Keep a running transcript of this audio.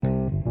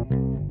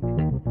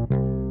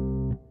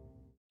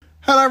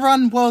Hello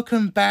everyone,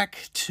 welcome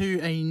back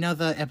to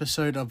another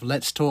episode of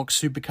Let's Talk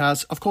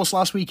Supercars. Of course,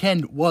 last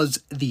weekend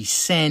was the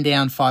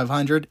Sandown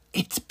 500.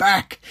 It's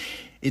back.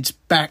 It's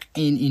back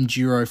in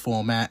enduro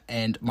format,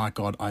 and my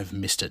God, I've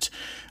missed it.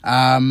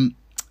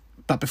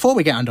 But before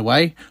we get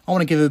underway, I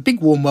want to give a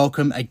big warm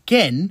welcome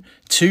again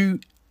to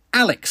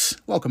Alex.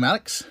 Welcome,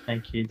 Alex.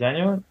 Thank you,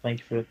 Daniel.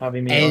 Thank you for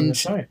having me on the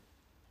show.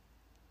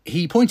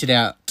 He pointed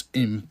out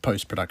in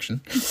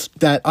post-production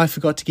that I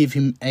forgot to give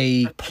him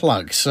a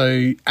plug.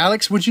 So,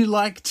 Alex, would you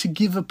like to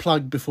give a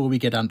plug before we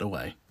get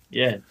underway?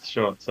 Yeah,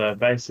 sure. So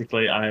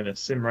basically, I am a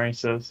sim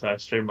racer, so I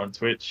stream on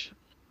Twitch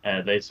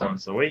at least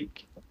once a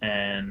week,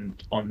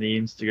 and on the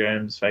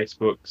Instagrams,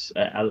 Facebooks,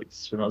 at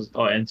Alex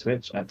Spinozzi, and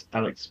Twitch at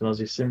Alex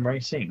Spinozzi Sim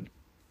Racing,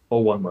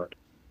 all one word.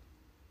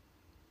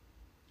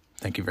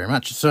 Thank you very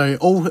much. So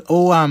all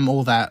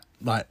that,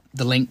 like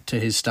the link to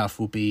his stuff,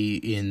 will be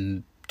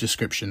in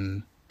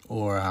description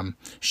or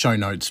show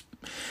notes,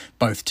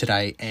 both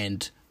today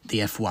and the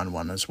F1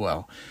 one as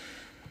well.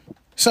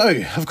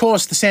 So, of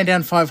course, the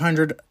Sandown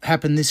 500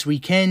 happened this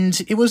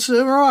weekend. It was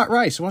a right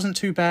race. It wasn't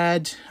too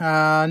bad.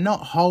 Not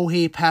a whole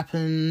heap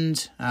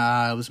happened.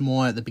 It was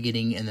more at the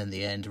beginning and then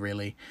the end,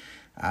 really.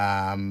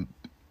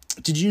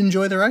 Did you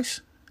enjoy the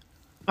race?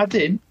 I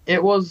did.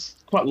 It was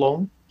quite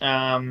long,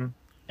 and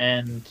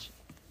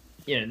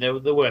you know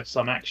there were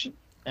some action,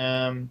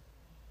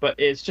 but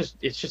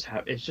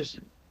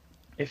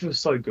it feels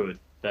so good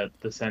that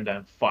the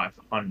Sandown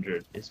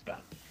 500 is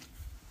back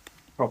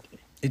properly.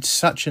 It's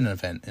such an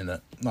event, isn't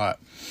it? Like,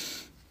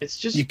 it's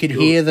just you could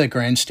hear the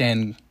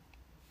grandstand,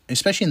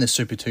 especially in the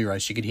Super 2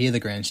 race. You could hear the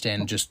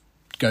grandstand just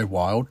go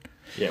wild.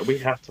 Yeah, we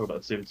have to talk about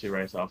the Super 2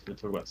 race after we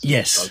talk about Supercars.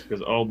 Yes,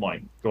 because oh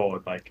my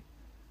God, like,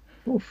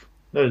 oof,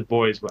 those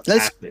boys were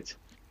athletes.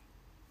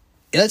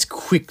 Let's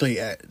quickly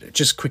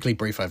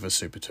brief over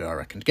Super 2, I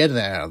reckon, to get it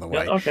out of the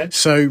way. Yeah, okay.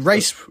 So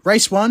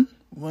race one,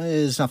 well,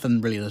 there's nothing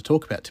really to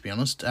talk about, to be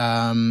honest.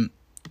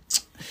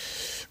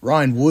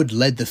 Ryan Wood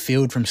led the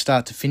field from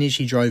start to finish.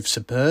 He drove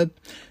superb.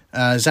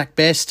 Zach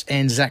Best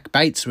and Zach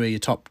Bates were your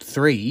top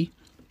three.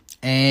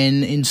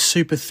 And in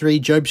Super 3,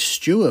 Job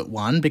Stewart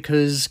won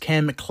because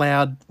Cam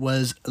McLeod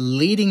was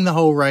leading the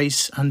whole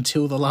race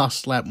until the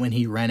last lap when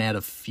he ran out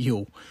of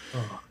fuel.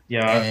 Oh,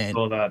 yeah, I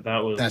saw that.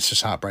 That's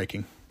just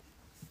heartbreaking.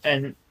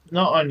 And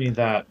not only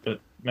that, but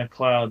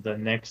McLeod the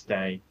next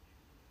day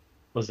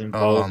was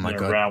involved in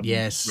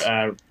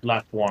a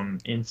lap 1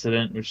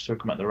 incident, which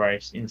took him out the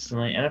race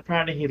instantly. And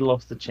apparently he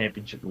lost the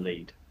championship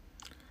lead.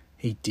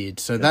 He did.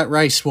 So that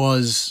race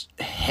was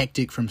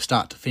hectic from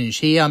start to finish.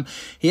 He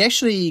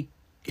actually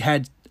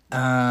had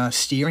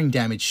steering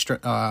damage,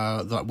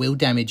 like wheel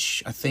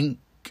damage, I think,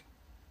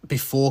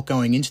 before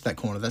going into that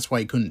corner. That's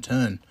why he couldn't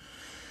turn.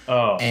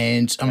 Oh,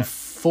 and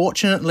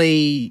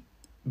unfortunately,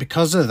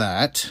 because of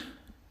that,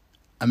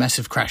 a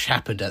massive crash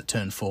happened at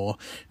turn 4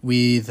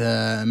 with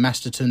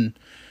Masterton.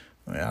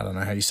 I don't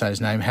know how you say his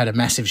name. Had a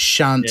massive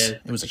shunt. Yeah.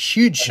 It was a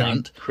huge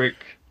shunt.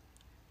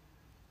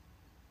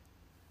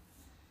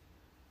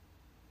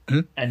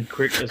 And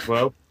Crick as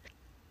well.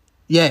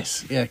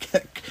 Yes, yeah. I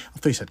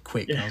thought you said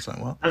Quick. Yeah. I was like,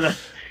 what?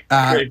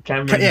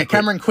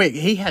 Cameron Quick.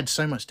 He had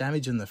so much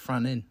damage in the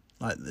front end,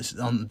 like this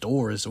on the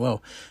door as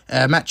well.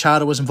 Matt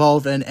Charter was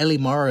involved, and Ellie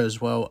Morrow as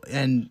well.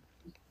 And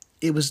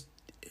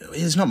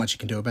there's not much you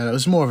can do about it. It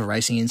was more of a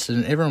racing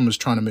incident. Everyone was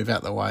trying to move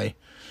out the way.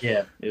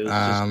 Yeah, it was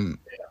just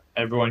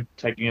everyone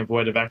taking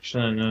avoided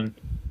action and then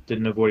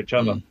didn't avoid each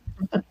other.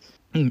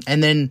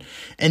 And then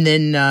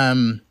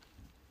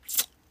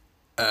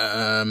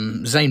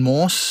Zane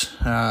Morse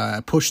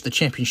pushed the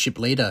championship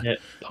leader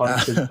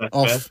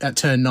off at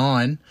turn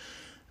 9,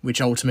 which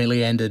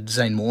ultimately ended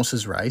Zane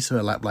Morse's race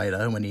a lap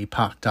later when he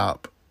parked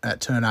up at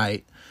turn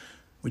 8,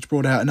 which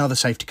brought out another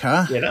safety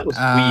car. Yeah, that was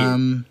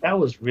weird. That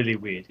was really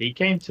weird. He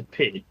came to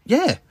pit.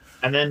 Yeah.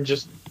 And then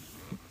just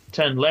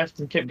turned left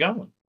and kept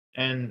going.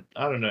 And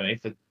I don't know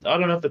if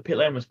the pit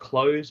lane was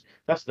closed.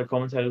 That's what the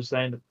commentator was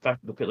saying. The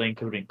fact that the pit lane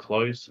could have been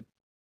closed.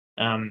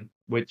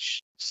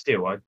 Which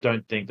still, I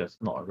don't think that's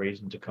not a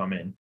reason to come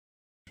in.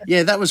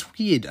 Yeah, that was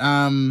weird.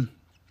 I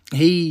need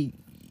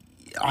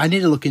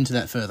to look into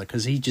that further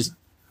because he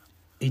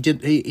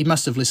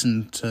must have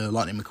listened to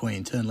Lightning McQueen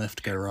and turn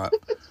left to go right.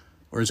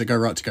 Or is it go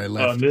right to go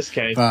left? Well, in this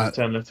case, it's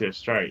turn left to go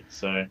straight.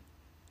 So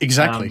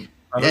exactly.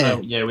 I don't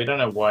know. Yeah, we don't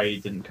know why he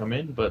didn't come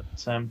in, but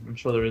I'm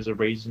sure there is a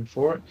reason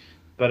for it.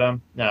 But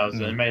no, it was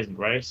an amazing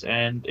race,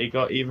 and it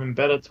got even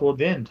better toward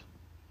the end.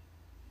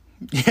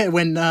 Yeah,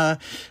 when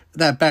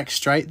that back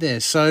straight there.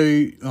 So,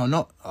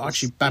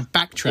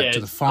 backtrack to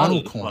the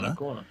final corner.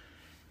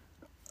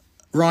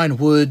 Ryan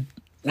Wood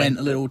went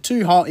a little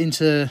too hot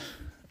into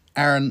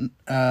Aaron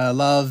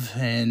Love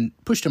and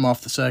pushed him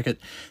off the circuit,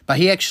 but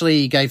he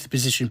actually gave the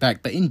position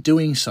back. But in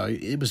doing so,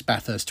 it was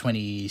Bathurst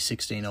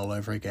 2016 all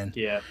over again.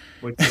 Yeah,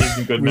 which is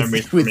a good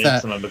memory for me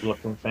as an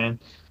McLaughlin fan.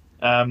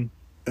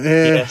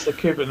 So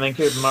Cooper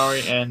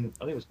Murray and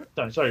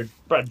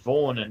Brad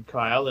Vaughan and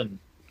Kai Allen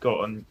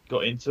got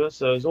into it.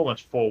 So it was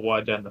almost 4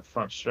 wide down the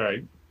front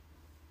straight.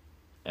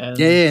 And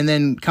Yeah, and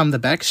then come the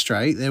back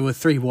straight, there were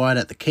 3 wide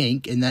at the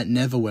kink, and that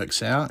never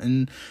works out.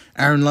 And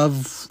Aaron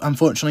Love,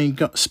 unfortunately,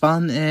 got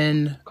spun,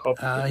 and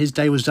his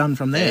day was done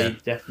from there. he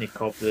definitely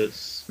copped it,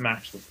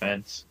 smashed the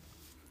fence.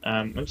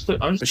 I'm just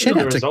looking at the shout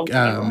results.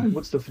 out to, Ryan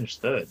Wood still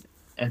finished third,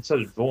 and so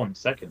did Vaughan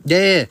second.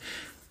 Yeah,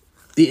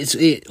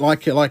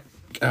 like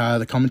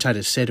the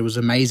commentators said, it was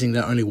amazing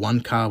that only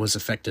one car was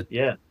affected.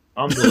 Yeah,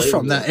 unbelievable.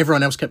 From that,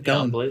 everyone else kept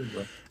going.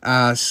 Unbelievable.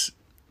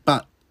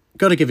 But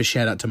got to give a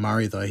shout out to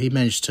Murray though. He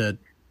managed to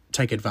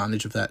take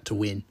advantage of that to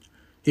win.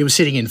 He was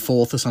sitting in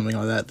 4th or something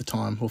like that at the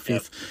time, or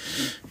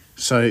 5th.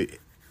 Yep.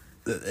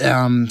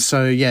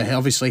 So yeah,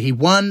 obviously he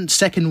won.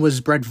 2nd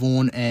was Brad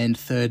Vaughan, and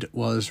 3rd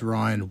was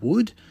Ryan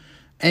Wood.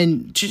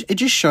 And it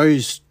just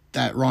shows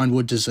that Ryan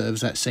Wood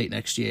deserves that seat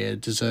next year.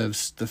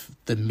 Deserves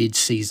the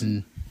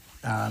mid-season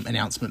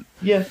announcement.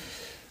 Yeah.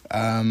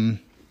 I'm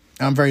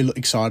very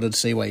excited to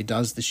see what he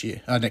does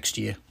next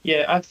year.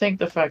 Yeah, I think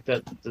the fact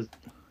that the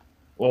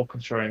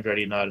Auckland and Greater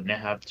United now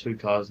have 2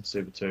 cars in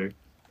Super 2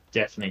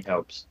 definitely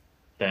helps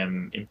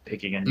them in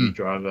picking a new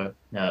driver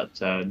now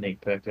that Nick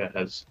Perker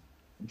has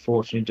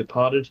unfortunately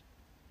departed.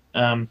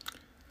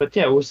 But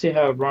yeah, we'll see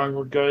how Ryan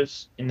Wood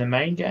goes in the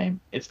main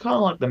game. It's kind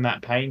of like the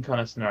Matt Payne kind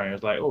of scenario.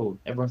 It's like, oh,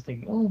 everyone's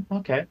thinking, oh,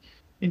 okay,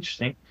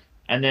 interesting.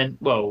 And then,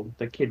 well,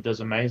 the kid does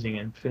amazing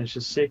and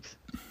finishes 6th.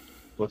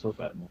 We'll talk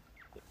about it more.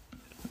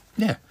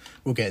 Yeah,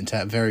 we'll get into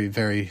that very,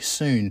 very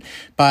soon.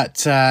 But,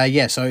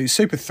 so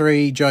Super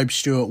 3, Job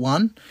Stewart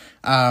won.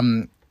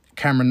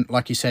 Cameron,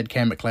 like you said,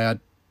 Cam McLeod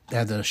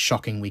had a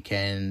shocking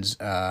weekend,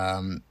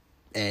 and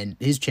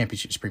his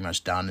championship's pretty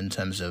much done in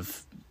terms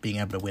of being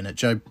able to win it.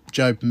 Job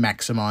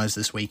maximised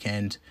this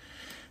weekend,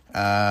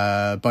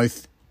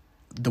 both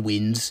the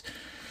wins,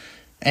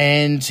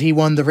 and he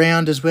won the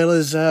round as well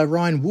as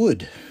Ryan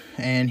Wood.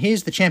 And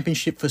here's the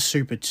championship for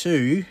Super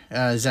 2.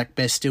 Zach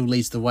Best still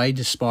leads the way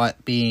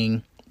despite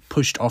being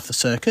pushed off the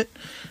circuit.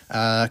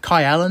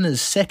 Kai Allen is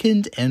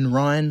 2nd and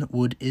Ryan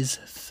Wood is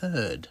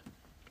 3rd.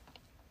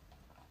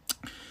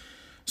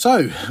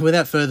 So,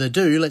 without further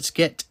ado, let's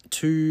get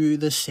to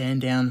the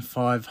Sandown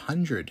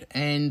 500.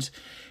 And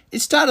it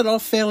started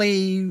off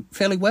fairly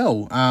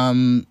well.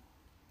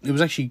 It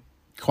was actually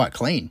quite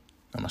clean,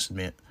 I must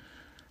admit.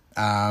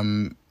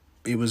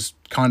 It was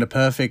kind of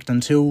perfect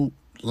until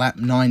lap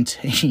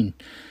 19,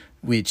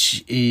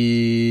 which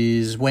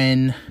is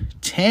when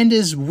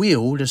Tander's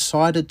wheel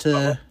decided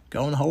to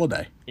go on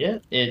holiday. Yeah,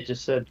 it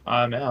just said,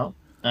 I'm out.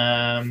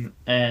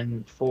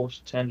 And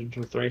forced Tander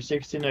into a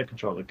 360, no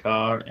control of the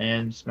car,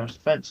 and smashed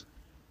the fence.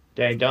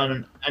 Day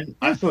done. And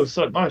I feel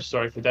so most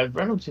sorry for Dave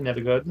Reynolds, who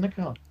never got in the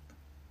car.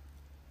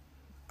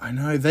 I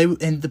know,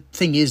 and the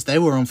thing is, they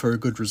were on for a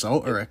good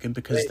result, I reckon,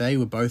 because they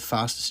were both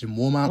fastest in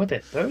warm-up. Were they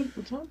 3rd at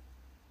the time?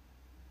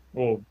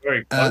 Or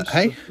very close.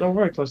 Hey? They were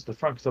very close to the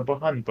front, because they're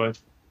behind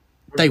both.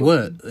 They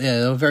were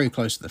very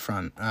close to the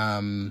front.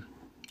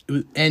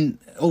 And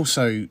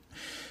also,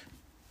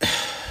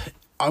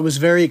 I was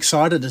very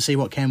excited to see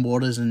what Cam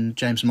Waters and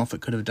James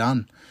Moffat could have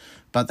done.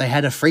 But they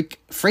had a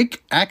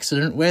freak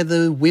accident where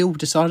the wheel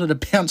decided to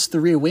bounce the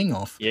rear wing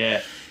off.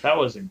 Yeah, that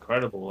was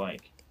incredible.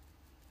 Like,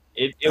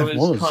 it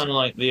was kind of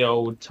like the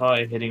old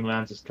tyre hitting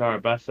Lance's car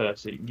at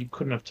Bathurst. You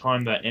couldn't have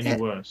timed that any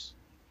worse.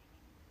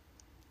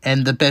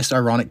 And the best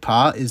ironic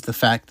part is the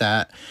fact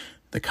that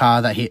the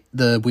car that hit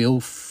the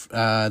wheel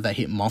that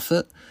hit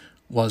Moffat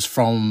was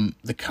from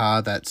the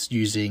car that's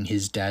using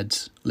his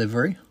dad's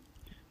livery.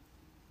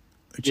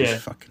 Which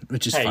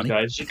is hey, funny.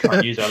 Guys, you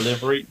can't use our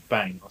livery.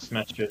 Bang! I'll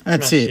smash your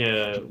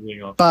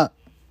wing off. But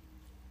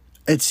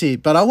it's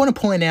it. But I want to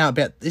point out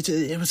about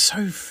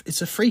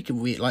it's a freak of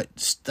weird. Like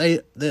they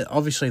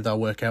obviously they'll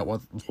work out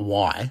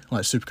why.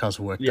 Like Supercars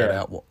will work that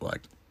out.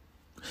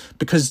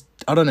 Because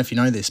I don't know if you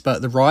know this,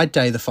 but the ride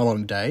day the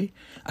following day,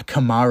 a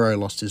Camaro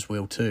lost his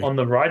wheel too. On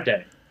the ride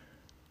day.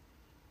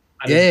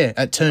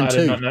 At turn 2. I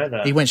did not know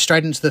that. He went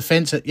straight into the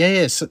fence.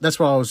 So that's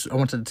what I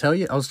wanted to tell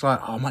you. I was like,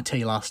 I might tell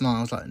you last night.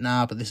 I was like,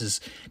 nah, but this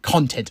is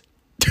content.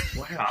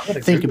 Wow.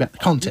 Think about the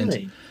content.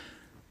 Really?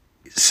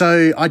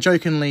 So I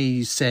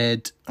jokingly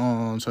said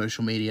on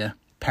social media,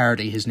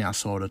 parity has now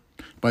sorted.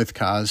 Both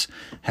cars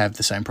have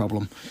the same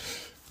problem.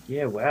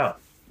 Yeah, wow.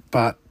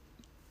 But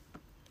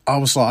I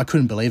was like, I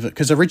couldn't believe it.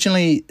 Because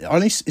originally,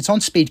 it's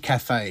on Speed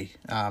Cafe.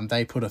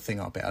 They put a thing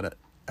up about it.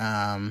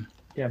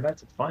 Yeah, I'm about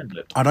to find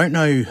it. I don't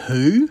know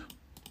who,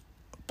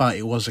 but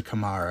it was a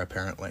Camaro,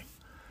 apparently.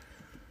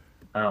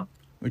 Oh.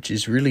 Which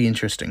is really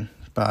interesting.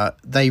 But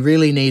they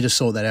really need to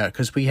sort that out,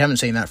 because we haven't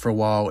seen that for a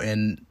while,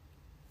 and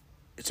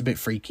it's a bit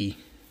freaky.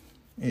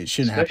 It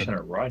shouldn't happen. Especially on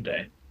a ride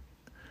day.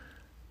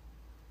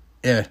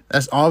 Yeah,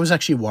 I was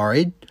actually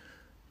worried,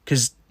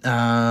 because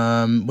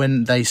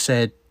when they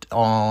said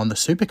on the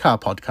Supercar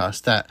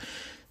podcast that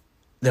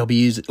they'll be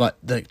using, like,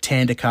 the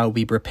Tander car will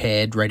be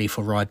repaired, ready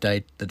for ride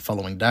day the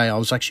following day. I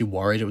was actually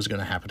worried it was going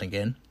to happen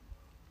again.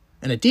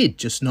 And it did,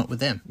 just not with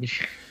them.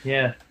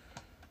 Yeah.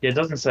 Yeah, it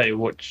doesn't say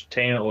which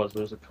team it was, but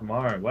it was a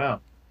Camaro.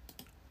 Wow.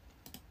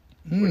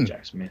 With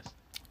Jack Smith.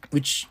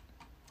 Which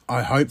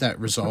I hope that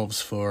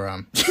resolves for...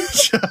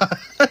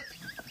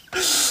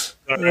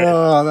 Sorry.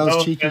 Oh, that was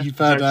No cheeky, offense to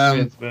but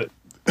Jack Smith,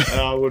 but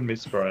I wouldn't be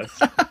surprised.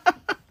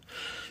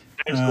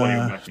 James Courtney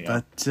will back me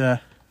up. but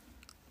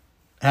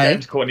hey,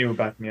 James Courtney will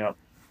back me up.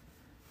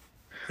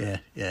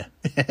 yeah.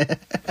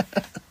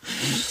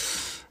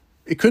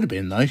 It could have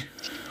been though.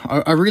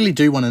 I really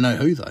do want to know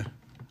who though.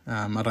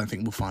 I don't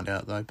think we'll find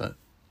out though,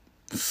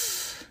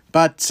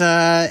 but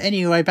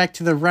anyway, back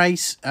to the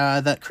race.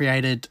 That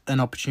created an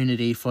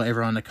opportunity for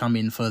everyone to come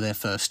in for their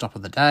first stop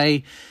of the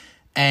day,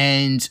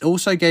 and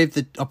also gave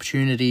the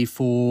opportunity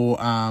for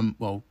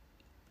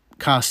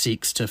car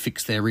 6 to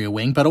fix their rear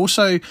wing, but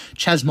also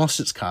Chaz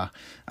Mostert's car,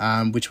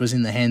 which was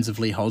in the hands of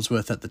Lee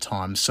Holdsworth at the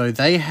time. So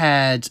they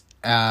had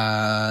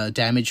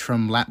damage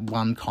from lap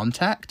 1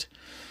 contact,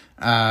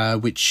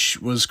 which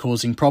was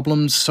causing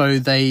problems. So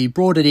they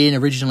brought it in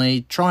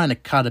originally, trying to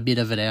cut a bit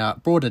of it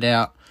out, brought it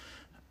out,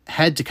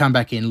 had to come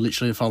back in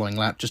literally the following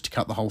lap just to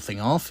cut the whole thing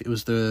off. It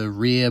was the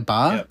rear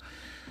bar.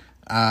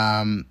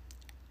 Yep.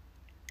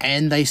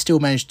 And they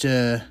still managed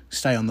to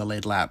stay on the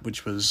lead lap,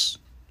 which was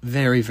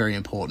very, very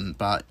important,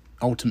 but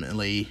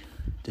ultimately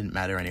didn't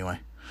matter anyway.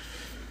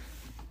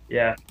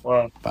 Yeah,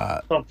 well,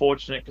 it's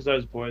unfortunate because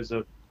those boys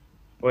are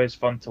always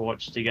fun to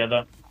watch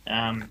together.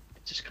 It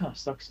just kind of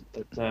sucks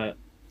that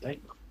they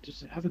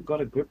just haven't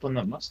got a grip on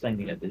that Mustang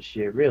yet this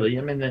year, really.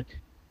 I mean, they've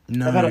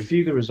had a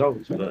few good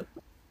results, but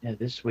yeah,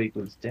 this week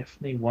was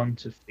definitely one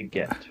to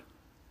forget.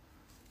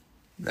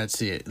 That's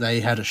it.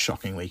 They had a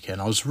shocking weekend.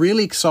 I was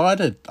really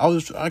excited. I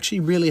was actually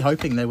really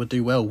hoping they would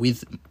do well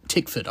with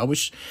Tickford. I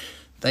wish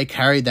they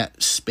carried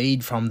that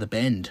speed from the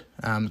bend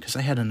because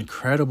they had an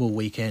incredible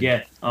weekend.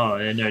 Yeah,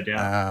 no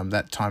doubt.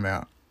 That time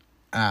out.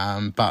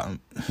 But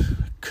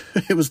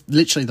it was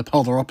literally the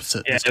polar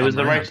opposite. Yeah, it was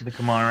the race of the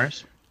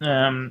Camaros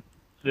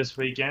this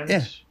weekend.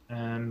 Yeah.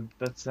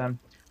 But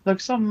look,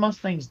 some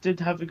Mustangs did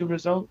have a good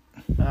result.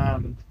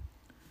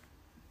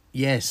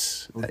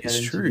 Yes, we'll that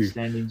is true.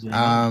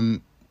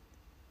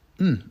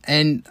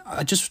 And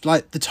I just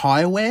like the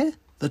tyre wear,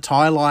 the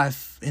tyre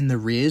life in the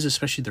rears,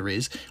 especially the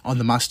rears, on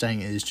the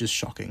Mustang is just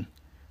shocking.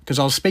 Because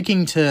I was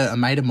speaking to a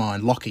mate of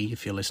mine, Lockie,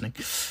 if you're listening.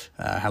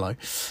 Hello.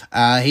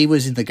 He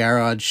was in the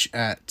garage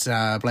at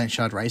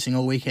Blanchard Racing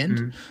all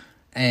weekend,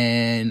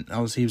 and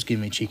he was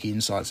giving me cheeky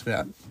insights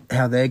about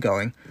how they're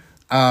going.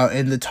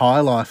 And the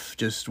tyre life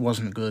just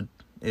wasn't good.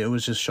 It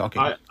was just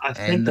shocking. I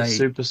think the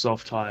super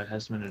soft tyre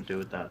has something to do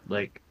with that.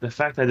 Like, the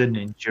fact they didn't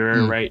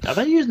endure rate. Are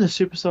they using the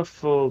super soft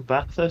for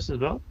Bathurst as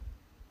well?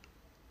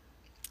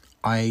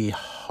 I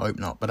hope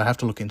not, but I have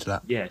to look into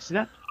that. Yeah, see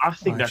that? I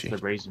think that's the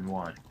reason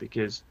why.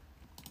 Because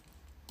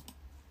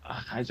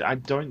I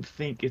don't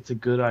think it's a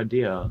good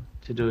idea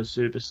to do a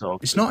super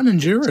soft. It's not an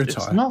enduro tyre.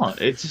 It's not.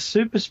 It's a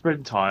super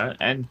sprint tyre.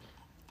 And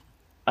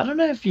I don't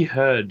know if you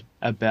heard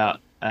about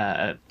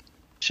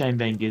Shane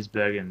Van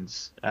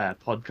Gisbergen's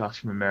podcast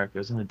from America. It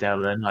was on the Dale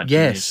Night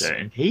show,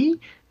 and he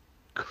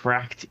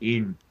cracked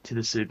into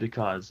the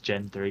Supercars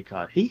Gen 3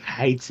 car. He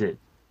hates it.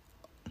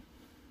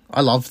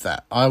 I love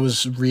that. I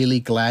was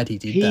really glad he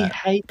did that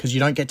because you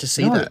don't get to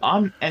see that.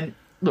 And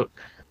look,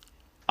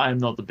 I'm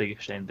not the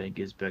biggest Shane Van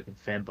Gisbergen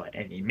fan by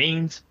any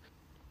means.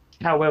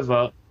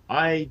 However,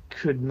 I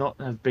could not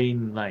have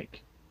been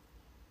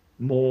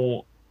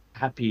more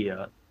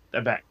happier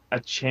about a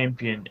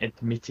champion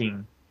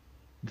admitting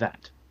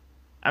that.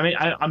 I mean,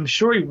 I'm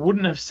sure he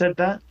wouldn't have said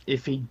that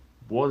if he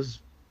was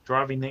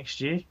driving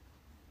next year.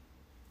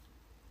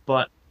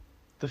 But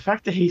the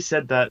fact that he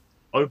said that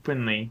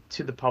openly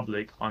to the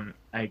public on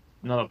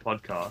another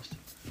podcast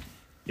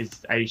is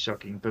A,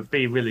 shocking, but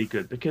B, really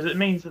good. Because it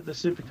means that the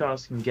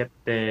supercars can get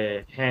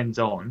their hands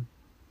on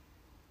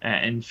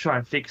and try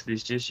and fix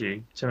this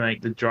issue to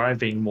make the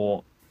driving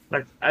more...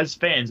 as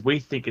fans, we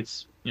think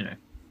it's,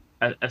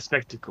 a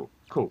spectacle.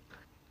 Cool.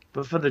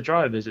 But for the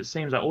drivers, it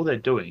seems like all they're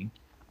doing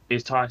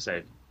is tyre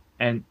saving,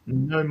 and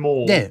no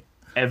more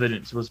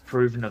evidence was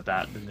proven of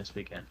that than this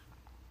weekend.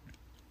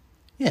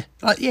 Yeah,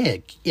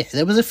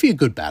 there was a few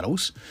good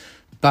battles,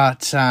 but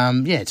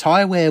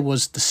tyre wear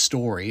was the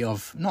story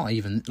of not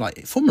even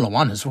Formula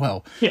One as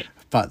well. Yeah,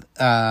 but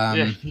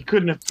you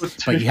couldn't have put.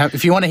 But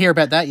if you want to hear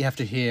about that, you have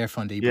to hear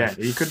F1 Debrief. Yeah,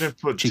 you couldn't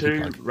have put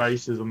two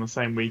races on the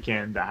same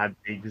weekend that had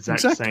the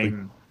exact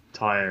same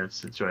tyre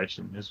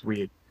situation. It was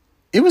weird.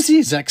 It was the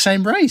exact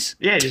same race.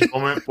 Yeah, just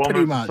one went for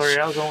 3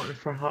 hours, one went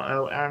for an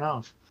hour and a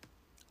half.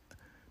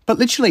 But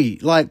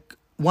literally,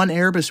 one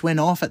Erebus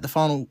went off at the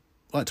final,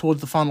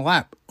 towards the final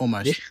lap,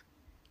 almost. Yeah.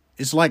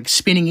 It's like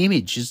spinning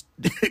image,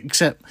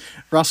 except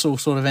Russell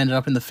sort of ended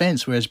up in the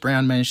fence, whereas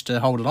Brown managed to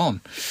hold it on.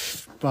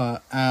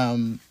 But,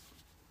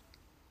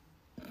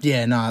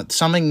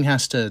 something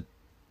has to,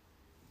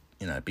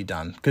 be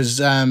done.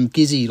 Because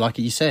Gizzy, like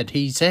you said,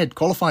 he said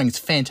qualifying is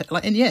fantastic.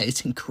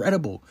 It's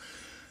incredible.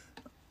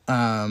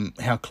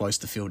 How close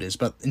the field is.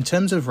 But in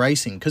terms of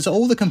racing, because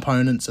all the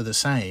components are the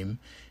same,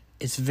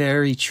 it's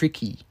very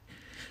tricky.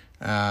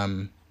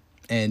 Tyre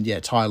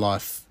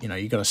life,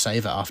 you got to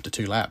save it after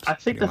 2 laps. I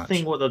think the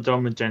thing what they've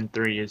done with Gen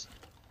 3 is,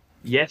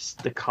 yes,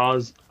 the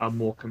cars are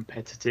more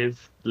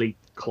competitively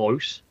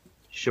close.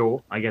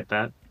 Sure, I get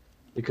that,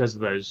 because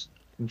of those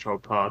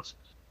controlled parts.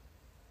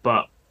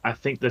 But I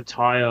think the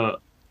tire,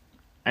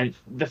 and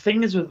the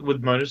thing is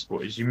with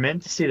motorsport is you're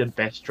meant to see the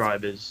best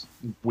drivers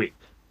win,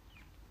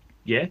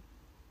 yeah.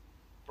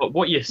 But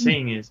what you're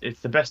seeing is it's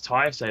the best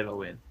tire saver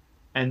win,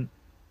 and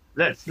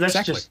let's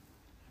Exactly. just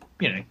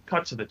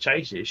cut to the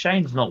chase here.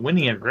 Shane's not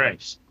winning every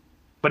race,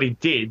 but he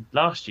did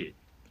last year,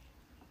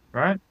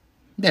 right?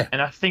 Yeah.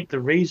 And I think the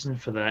reason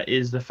for that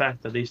is the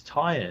fact that these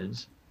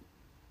tires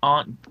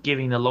aren't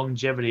giving the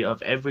longevity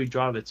of every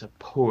driver to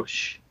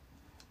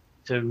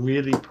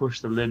really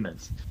push the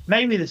limits.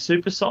 Maybe the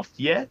super soft,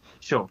 yeah,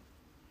 sure.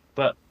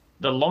 But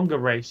the longer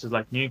races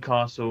like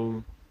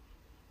Newcastle,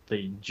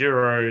 the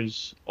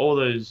Enduros, all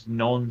those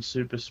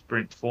non-super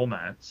sprint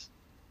formats,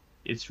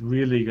 it's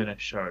really going to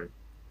show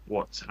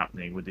what's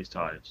happening with these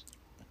tires.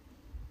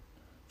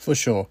 For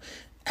sure.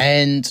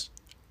 And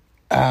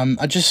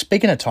just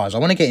speaking of tyres, I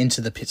want to get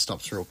into the pit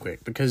stops real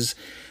quick because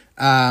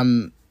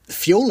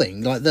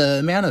fueling, like the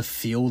amount of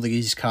fuel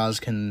these cars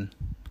can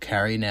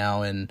carry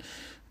now and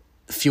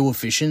fuel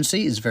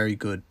efficiency is very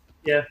good.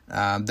 Yeah.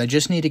 They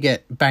just need to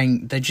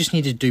they just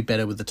need to do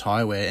better with the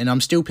tyre wear. And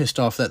I'm still pissed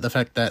off that the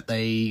fact that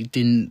they've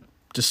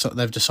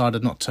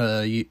decided not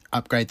to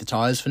upgrade the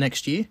tyres for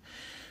next year,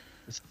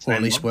 or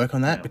at least work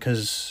on that,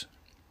 because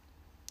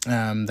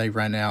they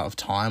ran out of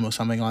time or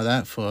something like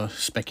that for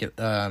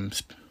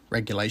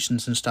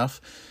regulations and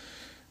stuff.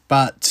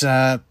 But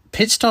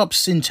pit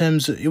stops, in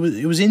terms of, it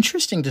was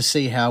interesting to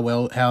see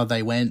how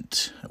they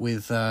went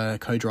with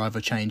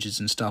co-driver changes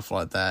and stuff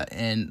like that,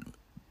 and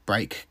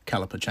brake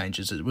caliper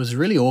changes. It was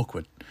really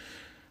awkward.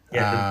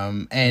 Yeah.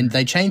 And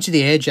they changed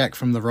the air jack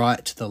from the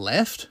right to the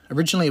left.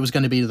 Originally, it was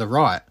going to be to the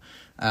right,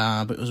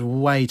 but it was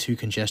way too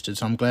congested.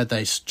 So I'm glad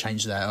they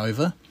changed that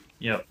over.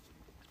 Yep.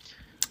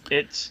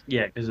 Because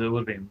it would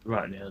have been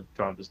right near the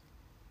driver's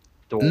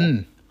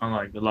door,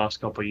 unlike the last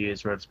couple of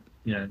years where it's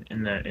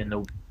in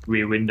the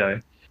rear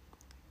window.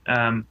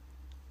 The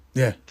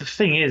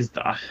thing is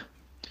that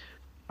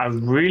I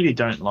really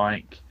don't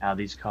like how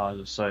these cars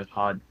are so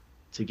hard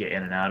to get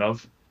in and out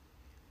of,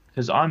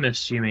 because I'm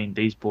assuming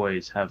these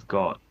boys have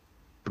got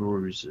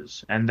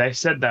bruises, and they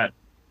said that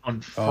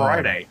on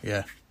Friday.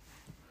 Yeah.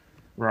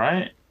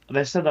 Right?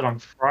 They said that on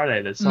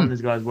Friday that some of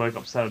these guys woke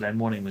up Saturday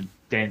morning with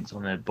dents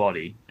on their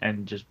body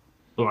and just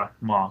black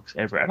marks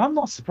everywhere. And I'm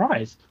not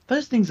surprised.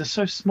 Those things are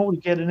so small to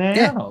get in and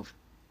out of.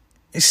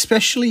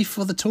 Especially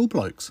for the tall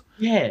blokes.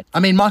 Yeah. I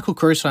mean, Michael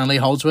Crusoe and Lee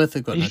Holdsworth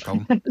have got no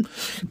problem.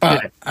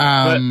 But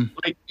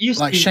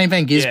Shane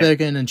Van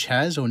Gisbergen and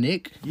Chaz or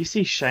Nick. You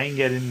see Shane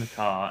get in the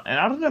car, and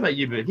I don't know about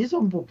you, but his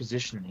onboard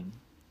positioning,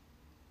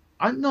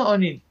 I not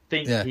only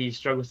think he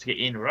struggles to get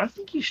in, but I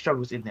think he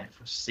struggles in there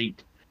for a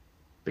seat.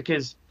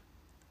 Because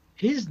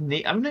his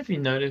knee, I don't know if you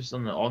noticed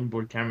on the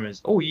onboard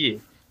cameras,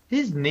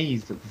 his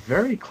knees look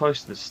very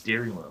close to the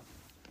steering wheel.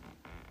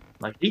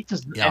 Like he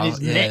does, and his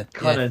neck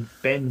kind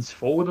of bends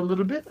forward a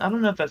little bit. I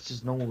don't know if that's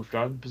just normal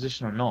driving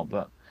position or not,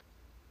 but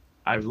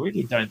I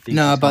really don't think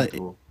he's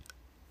comfortable.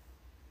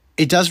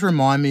 It does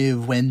remind me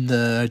of when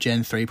the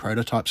Gen 3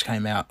 prototypes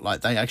came out.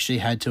 Like they actually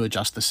had to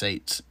adjust the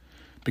seats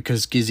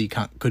because Gizzy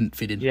couldn't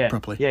fit in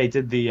properly. Yeah, he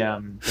did the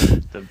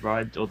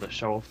ride or the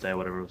show off there,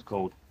 whatever it was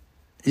called.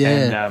 Yeah.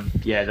 And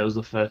that was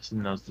the first,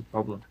 and that was the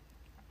problem.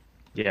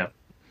 Yeah,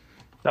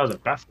 that was a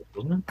Bathurst,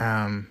 wasn't it?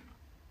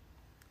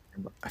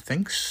 I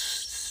think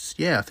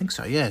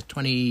so. Yeah,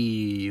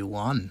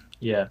 21.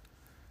 Yeah.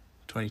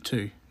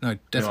 22. No,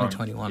 definitely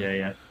 21.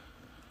 Yeah.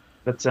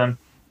 But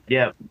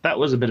that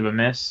was a bit of a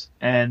mess,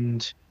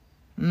 and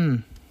I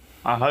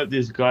hope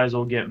these guys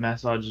all get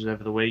massages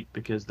over the week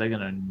because they're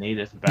going to need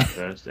it for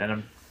Bathurst. And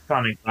I'm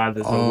kind of glad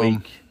there's a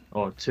week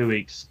or 2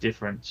 weeks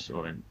difference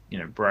or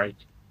break.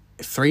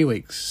 3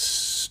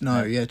 weeks.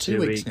 No, 2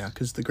 weeks now,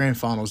 because the grand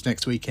finals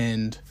next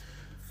weekend.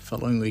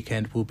 Following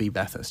weekend will be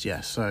Bathurst.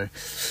 Yeah, so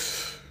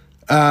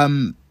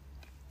I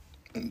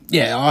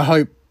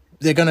hope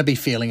they're going to be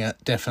feeling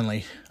it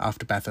definitely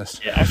after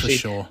Bathurst. Yeah, actually, for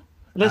sure.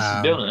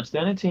 Let's be honest. The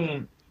only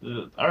team,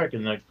 I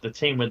reckon, the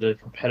team with the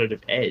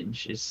competitive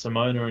edge is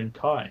Simona and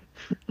Kai,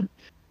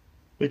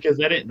 because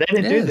they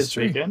didn't do this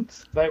weekend.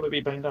 They would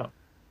be banged up.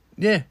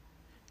 Yeah,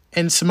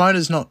 and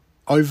Simona's not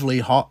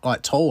overly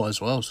tall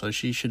as well, so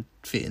she should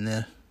fit in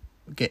there,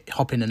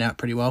 hop in and out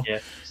pretty well. Yeah,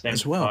 same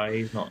as well. Kai,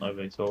 he's not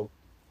overly tall.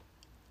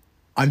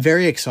 I'm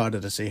very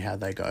excited to see how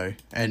they go,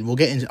 and we'll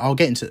get into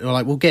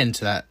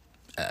that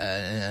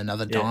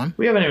another time.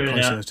 We haven't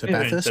even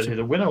said who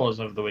the winner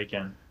was over the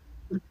weekend.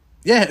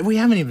 Yeah, we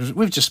haven't even.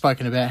 We've just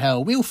spoken about how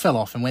Will fell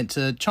off and went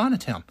to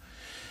Chinatown.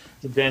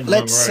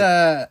 Let's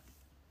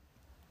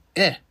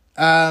it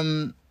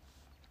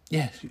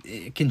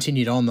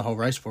continued on the whole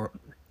race for it.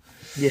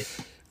 Yeah.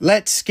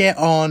 Let's get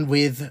on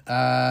with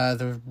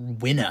the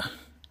winner.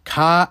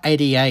 Car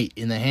 88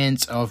 in the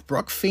hands of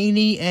Brock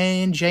Feeney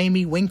and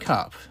Jamie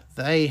Whincup.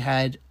 They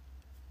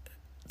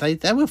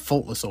were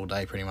faultless all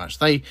day pretty much.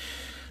 They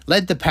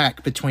led the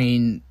pack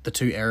between the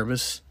two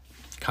Erebus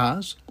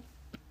cars.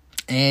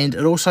 And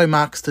it also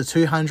marks the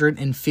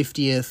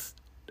 250th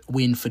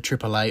win for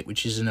Triple Eight,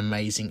 which is an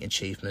amazing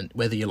achievement.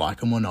 Whether you like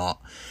them or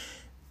not,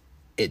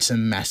 it's a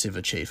massive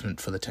achievement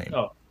for the team.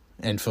 Oh,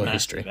 and for massive.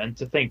 history. And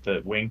to think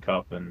that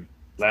Whincup and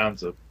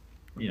Lowndes are,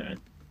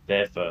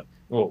 there for,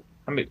 well,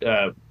 I mean,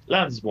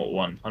 Lowndes is what,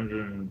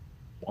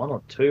 101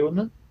 or 2, isn't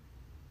it?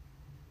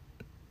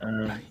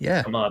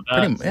 Yeah, Something like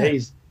pretty.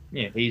 that.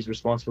 So he's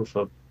responsible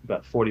for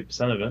about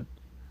 40% of it.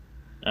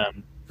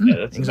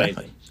 That's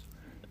exactly. amazing.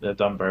 They've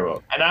done very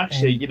well. And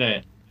actually,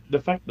 And, the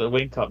fact that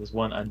Whincup has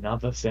won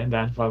another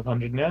Sandown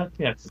 500 now,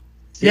 it's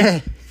yeah,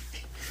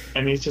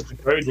 and he's just a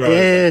co-driver.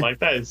 yeah. Like,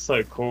 that is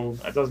so cool.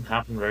 It doesn't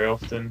happen very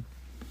often.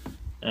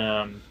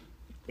 But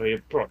yeah,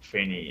 Brock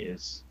Feeney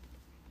is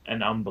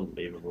an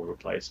unbelievable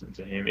replacement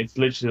to him. It's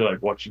literally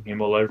like watching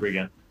him all over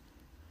again.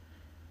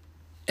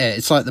 Yeah,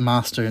 it's like the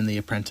Master and the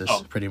Apprentice,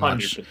 pretty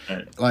much.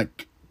 100%.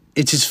 Like,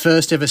 it's his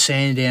first ever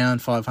Sandown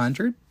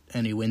 500,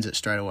 and he wins it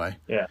straight away.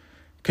 Yeah.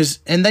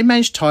 And they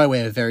manage tyre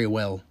wear very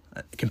well.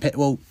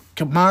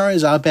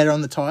 Camaros are better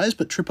on the tyres,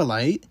 but Triple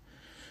Eight,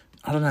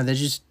 I don't know, they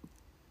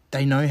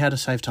know how to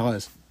save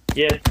tyres.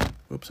 Yeah.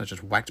 Oops, I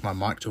just whacked my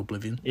mic to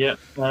oblivion. Yeah,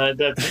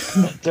 that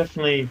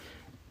definitely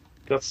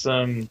got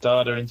some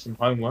data and some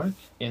homework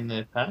in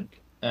their pack.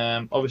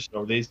 Obviously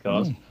not these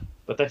cars,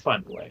 but they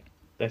find a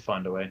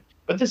way.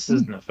 But this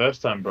isn't the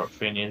first time Brock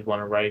Feeney has won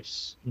a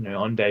race,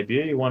 on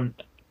debut. He won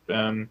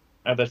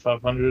at that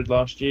 500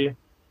 last year.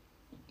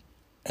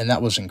 And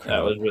that was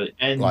incredible. That was really,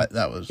 and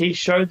he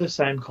showed the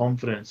same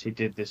confidence he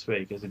did this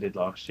week as he did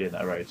last year in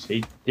that race.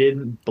 He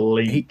didn't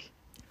blink.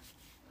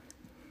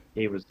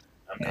 He was.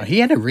 He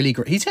had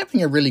he's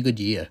having a really good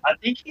year. I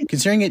think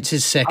considering it's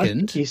his second. I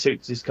think he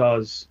suits his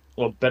cars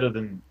better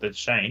than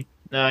Shane.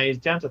 No, he's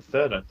down to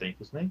third, I think,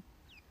 isn't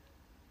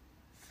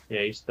he?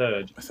 Yeah, he's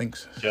third. I think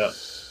so. Yeah.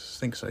 I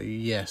think so.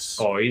 Yes.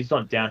 Oh, he's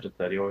not down to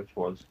third. He always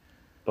was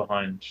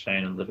behind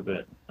Shane a little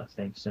bit, I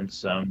think,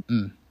 since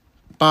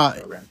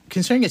But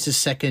considering it's his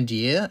second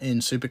year in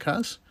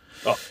Supercars,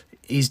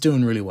 he's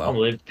doing really well.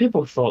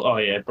 People thought,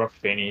 Brock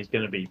Feeney is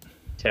going to be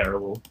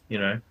terrible.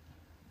 1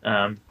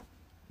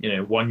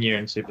 year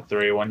in Super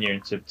 3, 1 year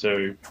in Super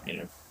 2,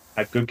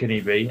 how good can he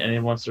be? And he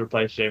wants to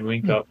replace Shane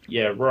Whincup.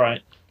 Yeah,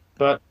 right.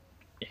 But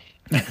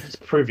he's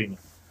proving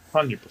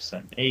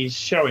 100%. He's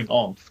showing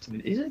off.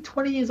 He's only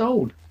 20 years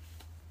old.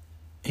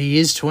 He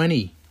is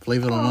 20,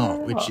 believe it or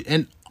not.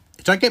 And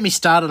don't get me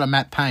started on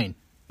Matt Payne.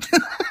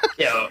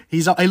 Yeah.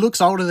 He seems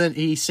older than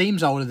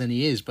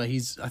he is, but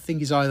I think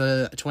he's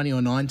either 20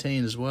 or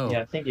 19 as well.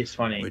 Yeah, I think he's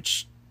 20.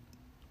 Which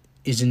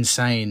is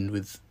insane,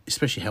 with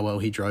especially how well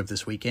he drove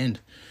this weekend.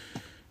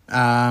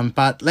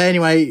 But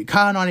anyway,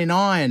 car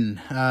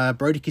 99,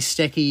 Brody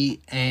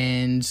Kostecki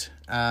and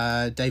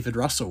David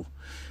Russell,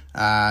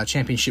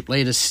 championship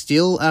leaders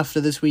still after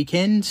this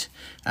weekend.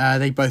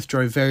 They both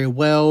drove very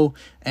well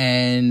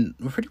and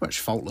were pretty much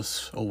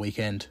faultless all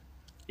weekend.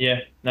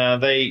 Yeah, now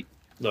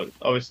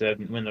obviously they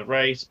didn't win the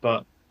race,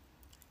 but,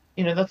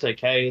 that's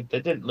okay. They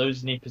didn't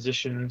lose any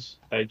positions.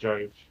 They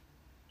drove,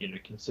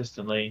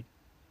 consistently.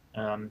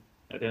 At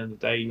the end of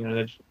the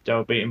day, they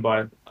were beaten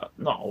by, I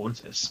wouldn't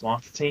say a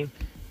smarter team,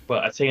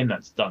 but a team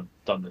that's done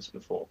this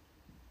before.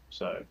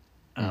 So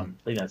I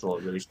think that's all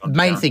it really comes The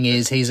main down thing to.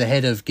 is he's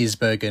ahead of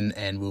Gisbergen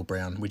and Will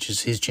Brown, which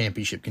is his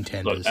championship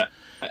contenders.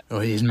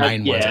 Or his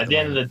main ones. At the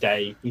end of the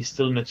day, he's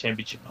still in the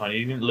championship hunt.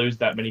 He didn't lose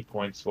that many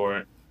points for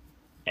it.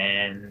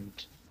 And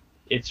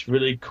it's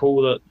really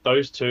cool that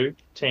those two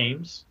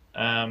teams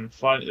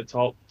fight at the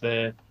top.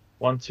 They're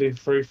 1, 2,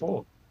 3,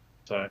 4.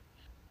 So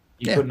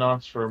you couldn't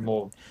ask for a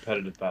more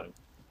competitive battle.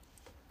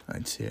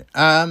 That's it.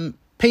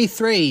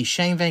 P3,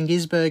 Shane Van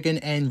Gisbergen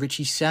and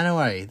Richie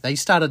Sanaway. They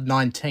started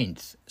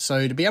 19th.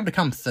 So to be able to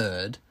come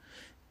third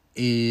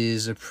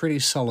is a pretty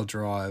solid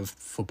drive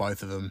for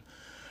both of them.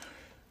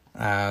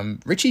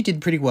 Richie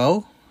did pretty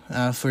well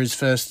for his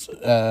first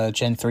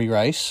Gen 3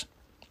 race.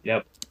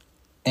 Yep.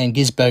 And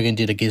Gisbergen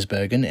did a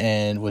Gisbergen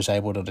and was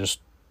able to just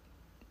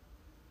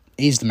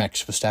ease the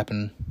Max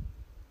Verstappen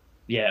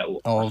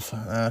of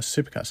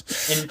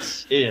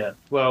Supercars.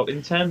 Well,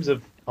 in terms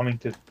of coming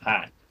to the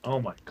pack, oh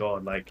my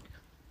God,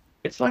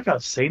 it's like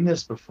I've seen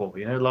this before.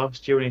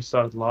 Last year when he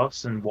started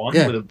last and won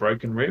with a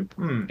broken rib.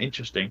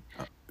 Interesting.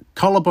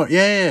 Collarbone,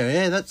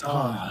 that's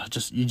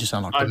you just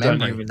unlocked the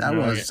memory. That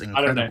was incredible.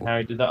 I don't know how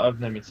he did that.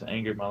 I've never been so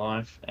angry in my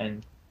life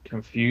and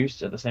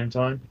confused at the same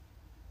time.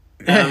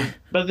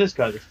 But this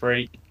guy's a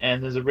freak,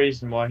 and there's a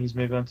reason why he's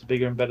moving on to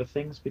bigger and better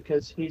things,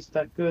 because he's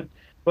that good.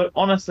 But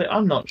honestly,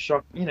 I'm not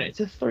shocked.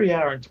 It's a 3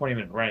 hour and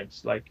 20-minute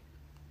race.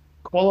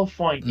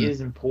 Qualifying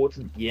is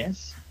important,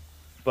 yes,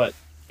 but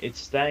it's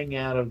staying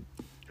out of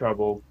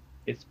trouble.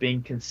 It's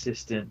being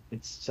consistent.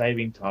 It's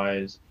saving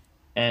tires,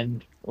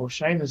 and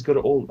Shane is good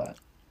at all of that.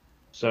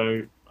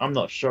 So I'm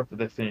not shocked that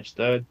they finished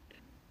third.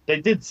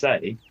 They did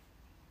say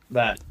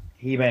that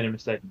he made a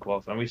mistake in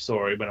qualifying. We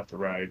saw it. He went off the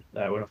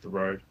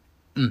road.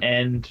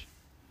 And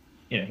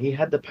he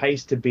had the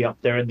pace to be up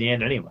there in the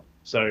end anyway.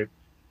 So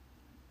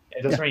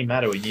it doesn't really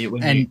matter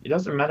it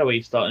doesn't matter where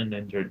you start in an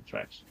endurance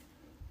race,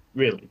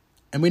 really.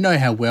 And we know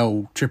how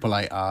well Triple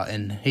Eight are,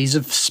 and he's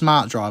a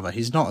smart driver.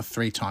 He's not a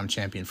 3-time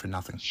champion for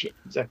nothing. Shit,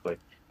 exactly.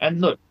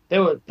 And look,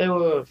 there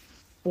were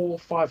 4 or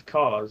 5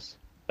 cars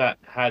that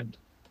had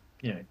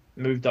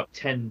moved up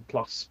 10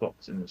 plus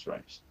spots in this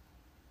race.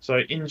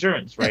 So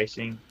endurance Yeah.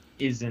 racing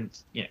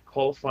isn't,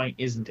 qualifying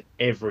isn't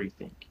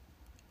everything.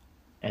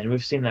 And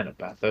we've seen that at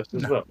Bathurst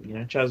as No. well.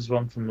 Chaz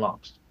won from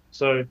last.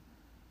 So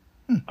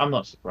I'm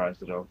not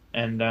surprised at all.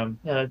 And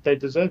they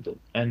deserved it.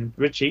 And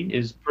Richie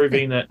is Yeah.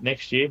 proving that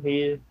next year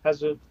he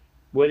has a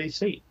worthy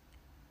seat.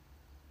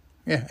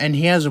 Yeah, and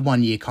he has a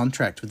 1-year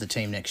contract with the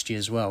team next year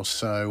as well,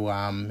 so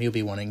he'll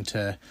be wanting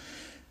to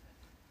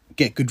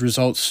get good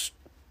results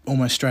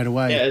almost straight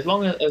away. Yeah, as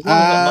long as that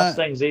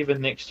Mustang's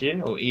even next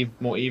year or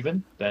more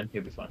even, then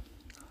he'll be fine.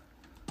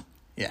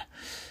 Yeah,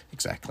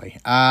 exactly.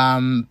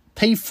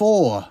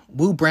 P4,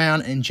 Will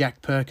Brown and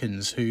Jack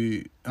Perkins,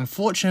 who,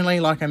 unfortunately,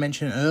 like I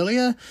mentioned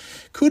earlier,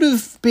 could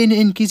have been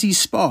in Gizzy's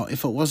spot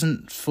if it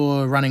wasn't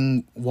for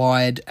running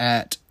wide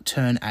at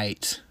turn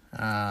 8.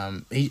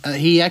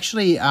 He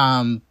actually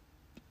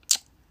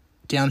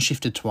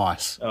downshifted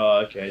twice.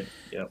 Oh, okay.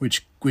 Yeah.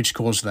 Which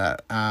caused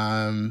that.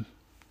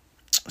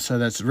 So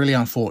that's really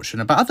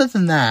unfortunate. But other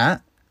than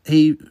that,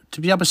 to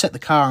be able to set the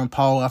car on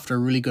pole after a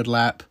really good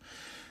lap,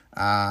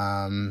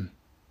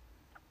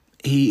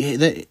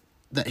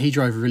 he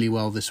drove really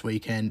well this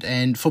weekend.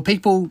 And for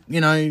people,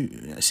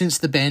 since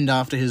the bend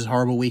after his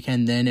horrible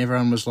weekend, then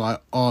everyone was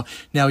like, oh,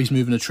 now he's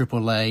moving to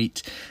Triple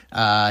 8.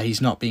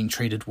 He's not being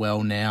treated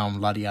well now, and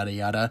yada, yada,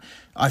 yada.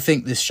 I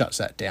think this shuts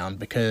that down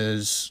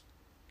because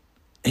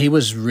he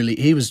was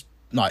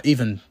like,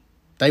 even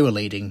they were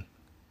leading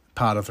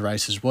part of the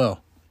race as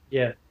well.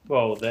 Yeah,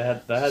 well, they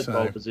had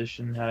pole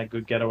position, had a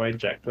good getaway.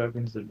 Jack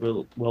Perkins did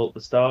well at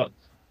the start.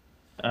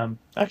 I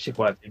actually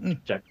quite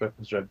think Jack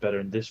Perkins drove better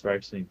in this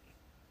race than he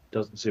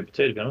does in Super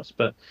 2, to be honest.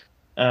 But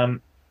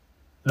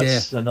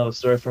that's another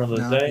story for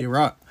another day. You're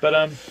right. But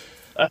I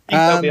think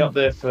they'll be up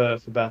there for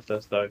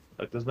Bathurst, though.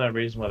 Like, there's no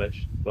reason why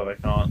they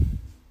can't.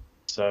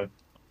 So I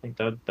think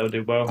they'll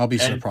do well. I'll be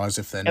surprised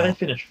if they're not. And they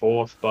finished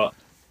 4th, but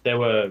there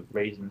were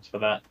reasons for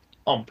that.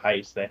 On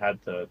pace, they had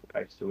the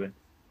pace to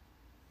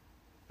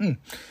win.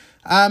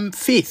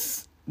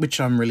 5th,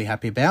 which I'm really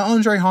happy about,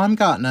 Andre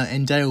Heimgartner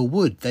and Dale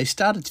Wood. They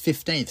started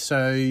 15th,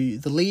 so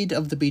the lead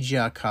of the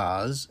BGR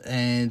cars,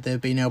 and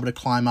they've been able to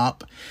climb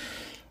up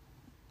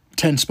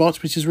 10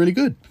 spots, which is really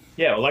good.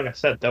 Yeah, well, like I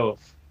said, there were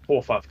 4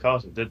 or 5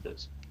 cars that did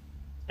this.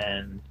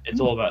 And it's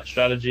all about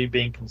strategy,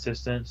 being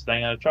consistent,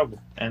 staying out of trouble.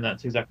 And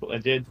that's exactly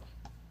what they did.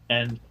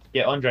 And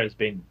yeah, Andre's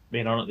been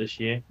on it this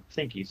year. I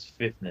think he's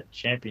 5th in the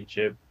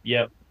championship.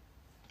 Yep.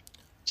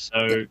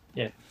 So,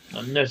 yeah,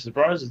 no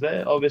surprises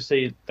there.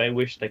 Obviously, they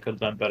wish they could have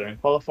done better in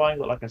qualifying,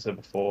 but like I said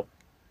before,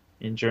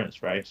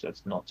 endurance race,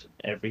 that's not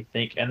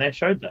everything. And they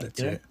showed that. That's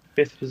it.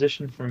 5th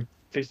position from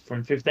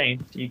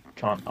 15th, you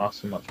can't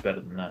ask for much better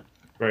than that.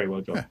 Very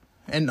well done. Yeah.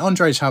 And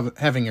Andre's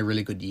having a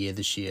really good year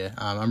this year.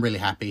 I'm really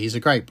happy. He's a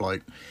great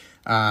bloke.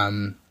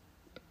 And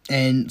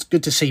it's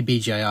good to see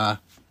BJR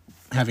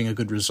having a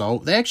good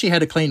result. They actually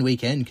had a clean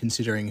weekend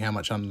considering how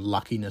much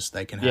unluckiness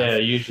they can have. Yeah,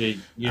 usually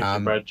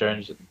Brad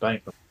Jones at the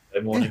bank on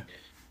Monday morning. Yeah.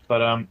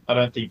 But I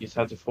don't think he's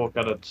had to fork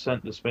out a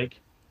cent this week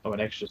or an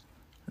extra.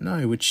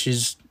 No, which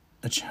is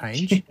a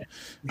change.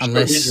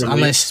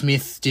 unless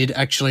Smith did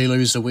actually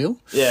lose the wheel.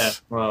 Yeah,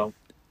 well,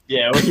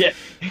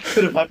 he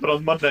could have happened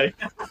on Monday.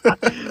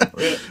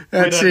 we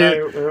don't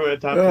know who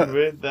it happened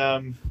with,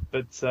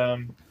 but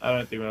I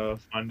don't think we'll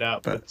find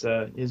out. But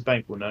his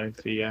bank will know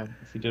if he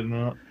did or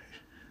not.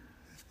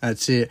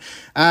 That's it.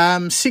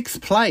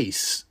 6th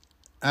place,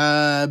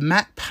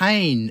 Matt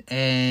Payne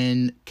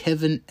and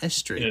Kevin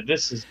Estrie.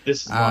 This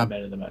is my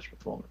man of the match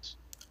performance.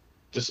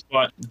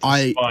 Despite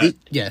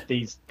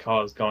these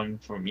cars going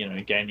from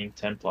gaining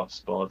 10 plus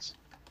spots,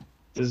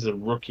 this is a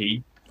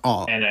rookie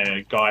and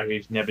a guy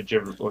who's never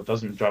driven or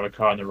doesn't drive a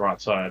car on the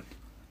right side.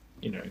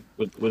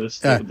 With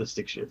a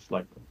stick shift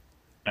like,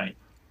 and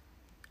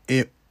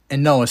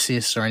no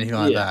assists or anything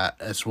like that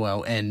as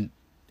well. And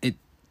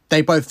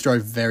they both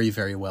drove very,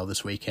 very well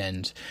this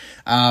weekend.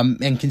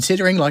 And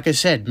considering, like I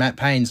said, Matt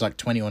Payne's like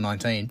 20 or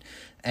 19.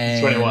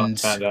 And 21,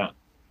 found out.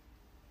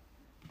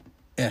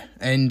 Yeah,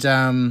 and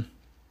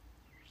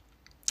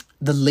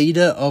the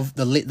leader of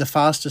the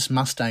fastest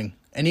Mustang.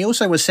 And he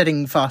also was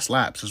setting fast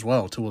laps as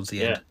well towards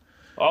the end.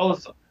 I'll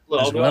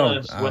be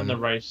honest,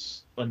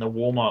 when the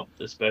warm-up,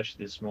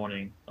 especially this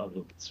morning,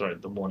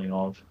 the morning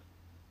of,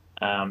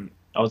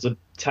 I was a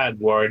tad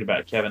worried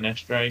about Kevin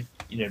Estrie,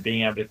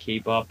 being able to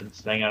keep up and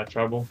staying out of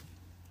trouble.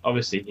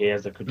 Obviously, he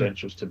has the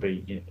credentials to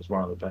be as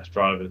one of the best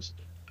drivers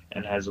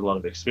and has a lot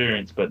of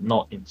experience, but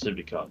not in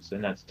supercars,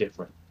 and that's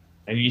different.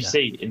 And you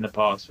see in the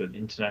past when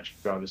international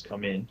drivers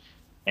come in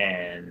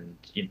and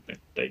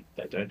they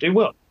don't do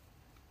well.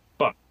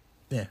 But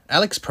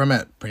Alex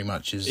Premet pretty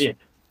much is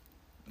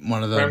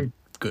one of the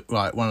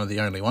one of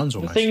the only ones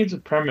almost. The thing is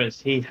with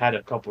Premet, he had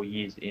a couple of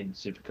years in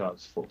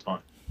supercars full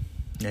time.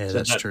 Yeah, so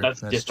that's true.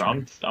 That's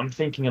different. True. I'm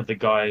thinking of the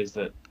guys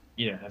that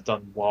have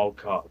done wild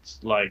cards,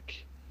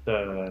 like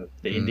the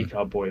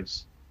IndyCar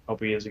boys a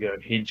couple of years ago,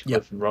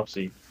 Hinchcliffe and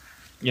Rossi.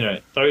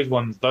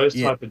 Those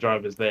type of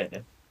drivers there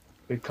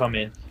who come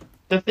in.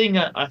 The thing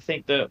that I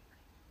think that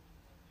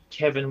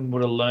Kevin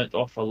would have learnt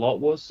off a lot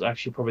was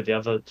actually probably the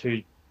other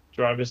two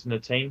drivers in the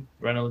team,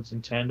 Reynolds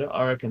and Tander.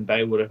 I reckon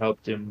they would have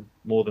helped him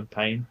more than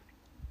Payne.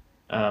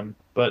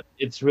 But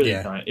it's really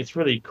Yeah. nice. It's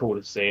really cool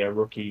to see a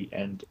rookie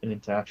and an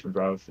international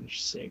driver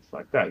finish sixth.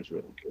 Like, that is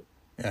really good.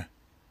 Yeah.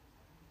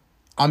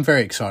 I'm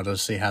very excited to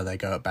see how they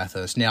go at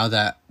Bathurst now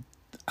that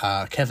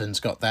Kevin's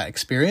got that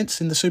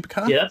experience in the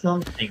supercar. Yeah, that's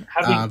another thing.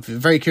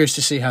 Very curious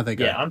to see how they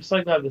go. Yeah, I'm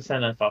so glad the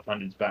Sandown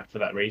 500's back for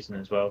that reason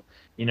as well.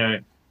 You know,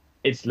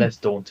 it's less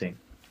daunting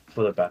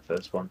for the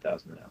Bathurst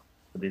 1000 now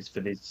for these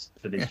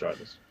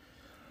drivers.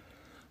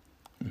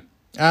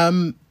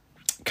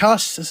 Car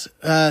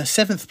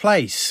 7th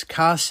place,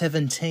 car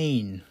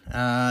 17.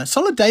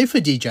 Solid day for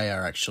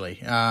DJR actually.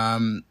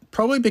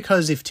 Probably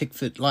because if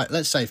Tickford,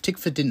 let's say if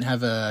Tickford didn't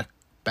have a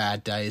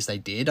bad day as they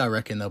did, I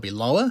reckon they'll be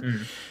lower.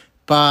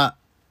 But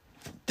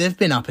they've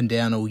been up and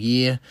down all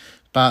year.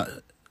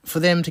 But for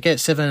them to get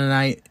 7 and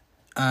 8,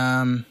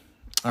 I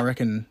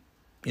reckon,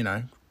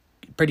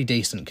 pretty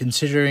decent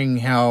considering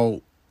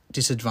how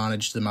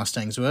disadvantaged the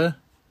Mustangs were.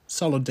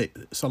 Solid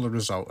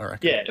result, I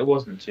reckon. Yeah, it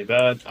wasn't too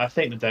bad. I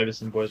think the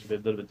Davison boys were a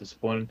little bit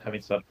disappointed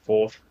having started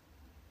fourth,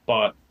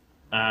 but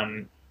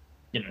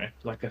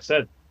like I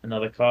said,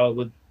 another car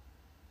with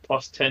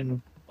plus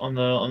 10 on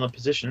the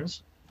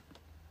positions.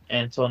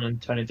 Anton and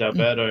Tony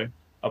D'Alberto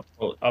up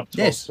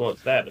 12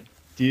 spots. They had a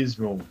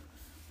dismal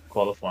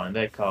qualifying.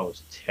 Their car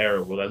was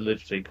terrible. They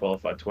literally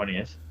qualified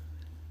 20th,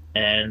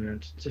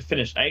 and to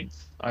finish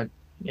 8th,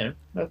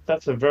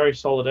 that's a very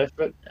solid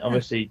effort.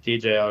 Obviously,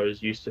 DJR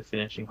is used to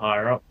finishing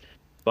higher up,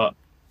 but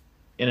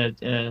in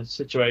a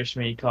situation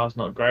where your car's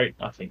not great,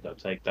 I think they'll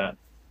take that.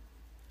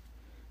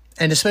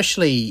 And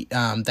especially,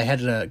 they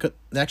actually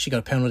got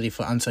a penalty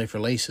for unsafe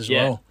release as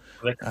well.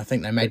 I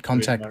think they made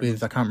contact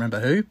with, I can't remember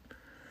who,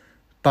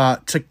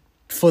 but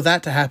for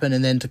that to happen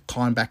and then to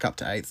climb back up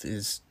to 8th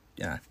is,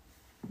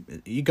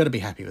 you got to be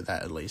happy with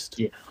that at least.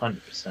 Yeah,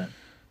 100%.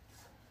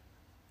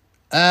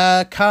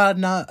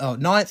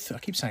 Ninth. I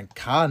keep saying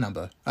car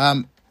number.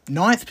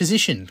 Ninth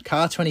position,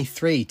 car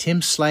 23.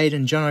 Tim Slade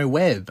and Jono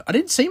Webb. I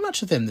didn't see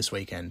much of them this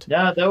weekend.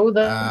 Yeah, they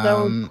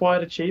were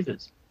quite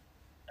achievers.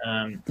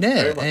 And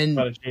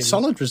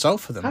solid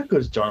result for them. How good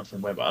is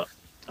Jonathan Webb?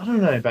 I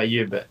don't know about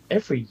you, but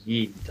every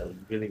year he does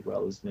really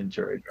well as an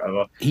enduro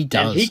driver. He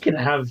does. And he can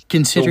have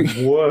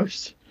the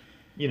worst.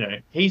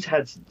 He's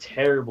had some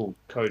terrible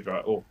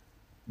co-drive or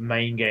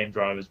main game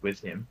drivers with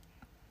him.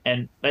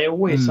 And they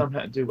always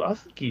somehow do. I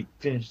think he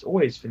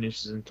always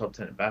finishes in top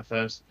 10 at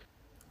Bathurst.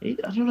 I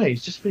don't know.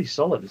 He's just pretty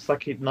solid. It's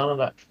like none of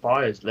that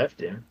fire's left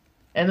him.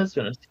 And let's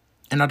be honest.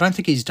 And I don't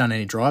think he's done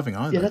any driving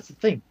either. Yeah, that's the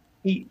thing.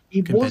 He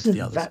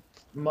wasn't that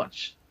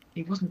much.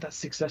 He wasn't that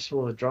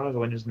successful as a driver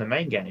when he was in the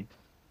main game.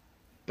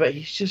 But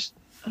he's just,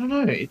 I don't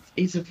know.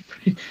 He's a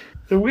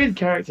weird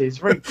character. He's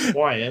very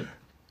quiet,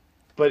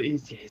 but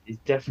he's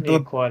definitely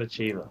a quiet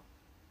achiever.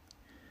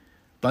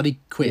 Bloody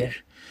quick. Yeah.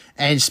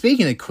 And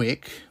speaking of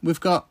quick, we've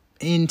got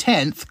in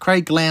 10th,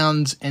 Craig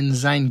Lowndes and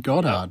Zane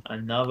Goddard.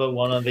 Another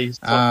one of these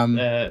top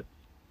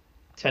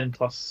 10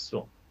 plus,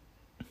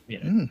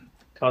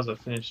 cars that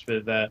finished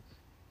with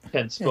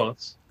 10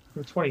 spots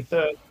from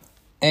 23rd.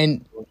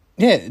 And,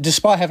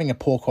 despite having a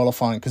poor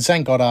qualifying, because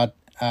Zane Goddard,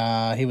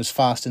 he was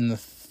fast in the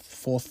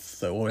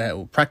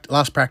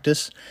last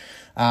practice,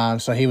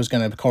 so he was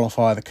going to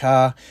qualify the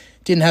car.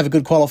 Didn't have a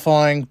good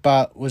qualifying,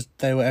 but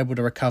they were able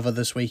to recover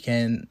this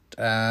weekend.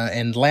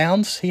 And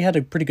Lowndes, he had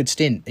a pretty good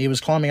stint. He was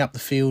climbing up the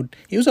field.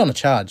 He was on a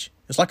charge.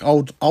 It's like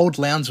old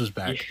Lowndes was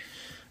back.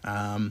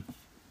 Yeah,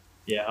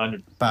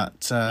 100%. But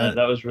that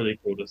was really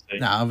cool to see.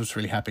 No, I was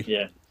really happy.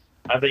 Yeah,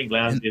 I think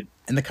Lowndes did.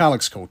 And the car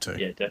looks cool too.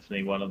 Yeah,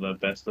 definitely one of the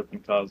best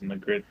looking cars in the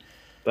grid.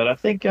 But I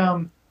think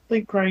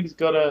Craig's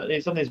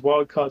he's on his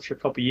wild cards for a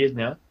couple of years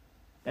now,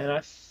 and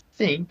I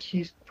think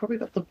he's probably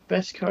got the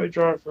best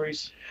co-driver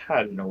he's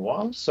had in a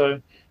while.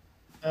 So,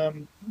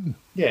 it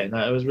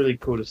was really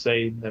cool to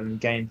see them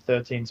gain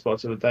 13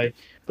 spots of the day.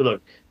 But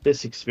look,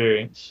 this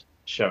experience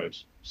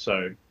shows.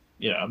 So,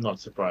 I'm not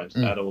surprised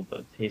at all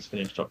that he's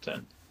finished top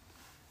 10.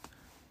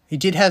 He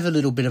did have a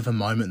little bit of a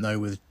moment, though,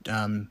 with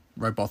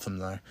Robotham,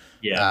 though.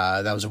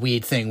 Yeah. That was a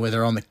weird thing where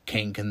they're on the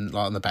kink and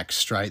on the back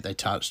straight they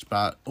touched,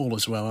 but all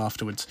is well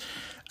afterwards.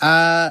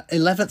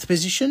 11th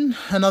position,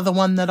 another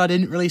one that I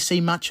didn't really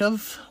see much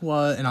of,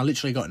 and I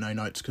literally got no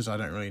notes because I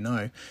don't really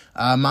know.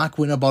 Mark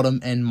Winterbottom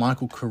and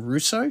Michael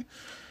Caruso.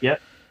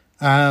 Yep.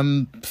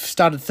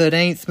 Started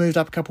 13th, moved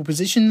up a couple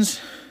positions.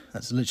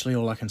 That's literally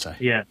all I can say.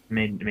 Yeah,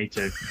 me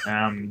too.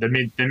 The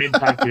mid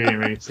pack we didn't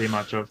really see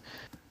much of.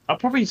 We'll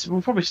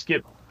probably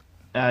skip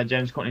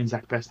James Courtney and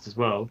Zach Best as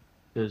well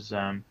because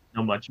not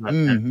much about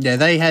them. Yeah,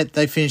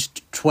 they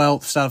finished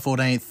 12th, started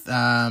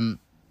 14th.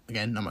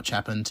 Again, not much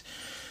happened.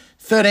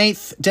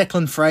 13th,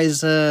 Declan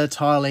Fraser,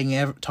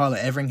 Tyler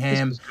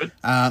Everingham.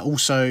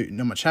 Also,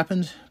 not much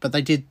happened, but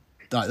they did.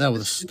 They were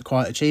the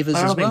quiet achievers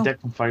as well. I think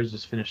Declan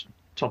Fraser's finished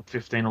top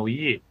 15 all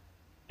year.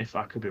 If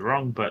I could be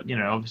wrong, but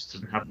obviously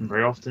it doesn't happen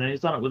very often, and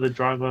he's done it with a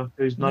driver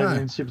who's not even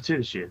in Super 2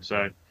 this year.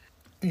 So,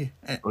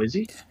 is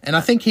he? And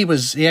I think he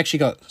actually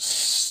got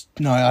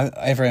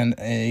everyone.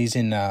 He's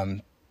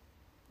in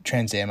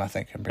Trans Am, I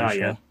think. I'm pretty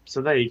sure. Yeah.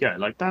 So there you go.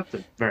 Like, that's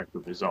a very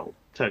good result.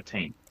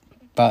 13.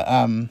 But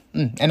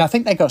and I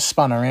think they got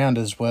spun around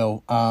as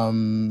well.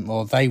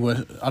 Or they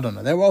were, I don't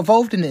know, they were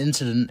involved in the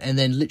incident, and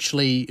then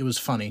literally it was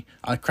funny.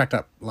 I cracked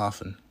up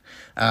laughing,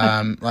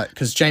 like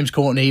because James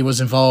Courtney was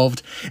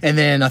involved, and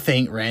then I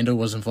think Randall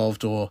was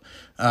involved, or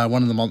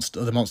one of the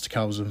monster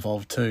car was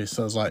involved too.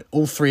 So I was like,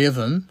 all three of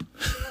them.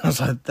 I was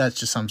like, that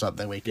just sums up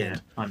their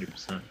weekend. Yeah,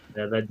 100%.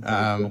 Yeah,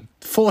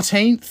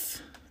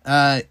 14th,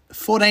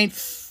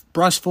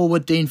 Bryce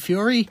Forward, Dean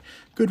Fury.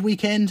 Good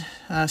weekend.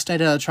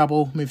 Stayed out of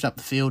trouble. Moved up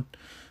the field,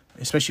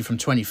 especially from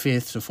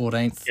 25th to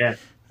 14th. Yeah.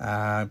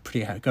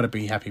 Got to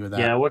be happy with that.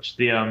 Yeah, I watched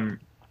the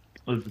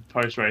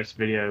post race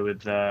video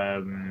with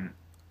Mr.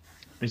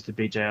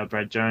 BJR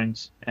Brad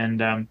Jones,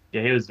 and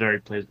he was very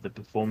pleased with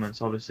the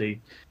performance.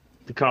 Obviously,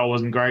 the car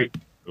wasn't great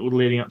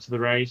leading up to the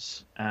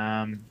race.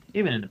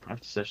 Even in the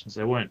practice sessions,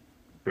 they weren't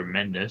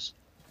tremendous.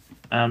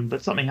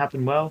 But something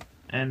happened well,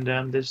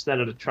 and they stayed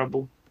out of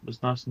trouble. It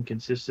was nice and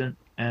consistent,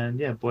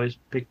 and boys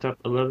picked up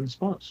 11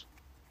 spots.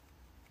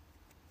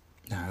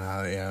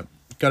 Yeah,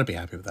 got to be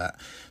happy with that.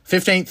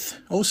 15th,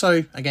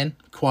 also, again,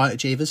 quiet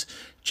achievers.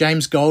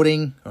 James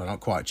Golding, well, not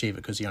quiet achiever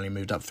because he only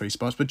moved up 3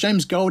 spots, but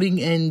James Golding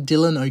and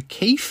Dylan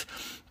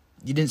O'Keefe.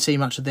 You didn't see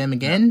much of them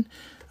again.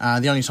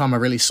 The only time I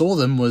really saw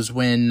them was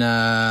when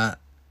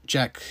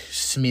Jack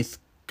Smith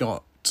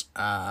got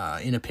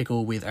in a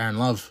pickle with Aaron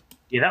Love.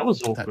 Yeah, that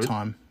was awkward. That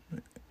time.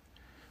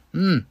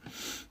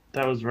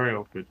 That was very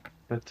awkward.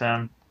 But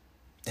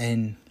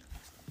and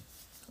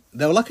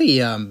they were lucky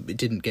it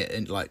didn't get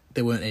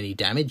there weren't any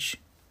damage.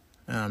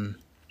 Yeah,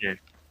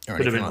 or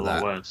could have been like a lot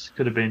that. worse.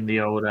 Could have been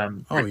the old sure.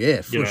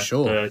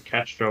 the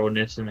Castro and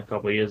Nissan a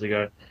couple of years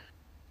ago.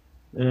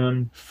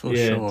 For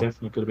sure.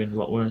 Definitely could have been a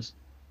lot worse.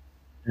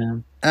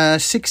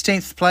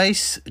 16th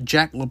place,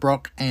 Jack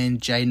LeBrock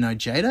and Jaden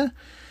Ojeda.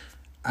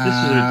 This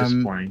was really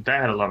disappointing. They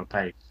had a lot of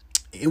pace.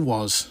 It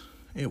was,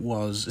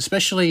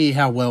 especially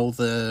how well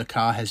the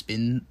car has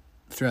been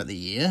throughout the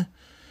year.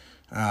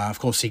 Of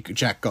course,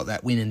 Jack got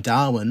that win in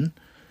Darwin,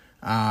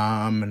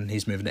 and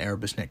he's moving to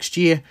Erebus next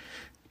year.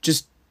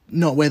 Just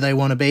not where they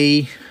want to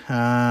be.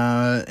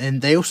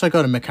 And they also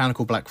got a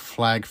mechanical black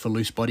flag for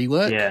loose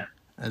bodywork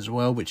as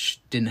well, which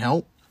didn't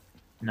help.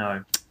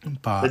 No.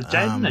 But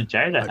Jaden and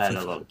Jada had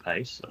a lot of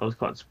pace. I was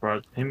quite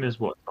surprised. Him was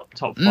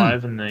top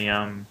 5 in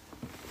the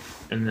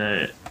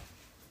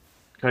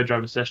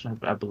co-driver session,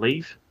 I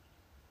believe.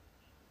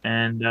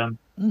 And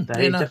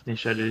definitely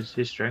showed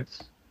his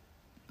strengths.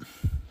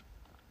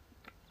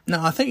 No,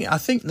 I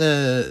think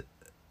they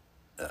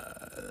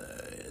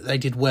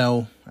did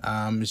well.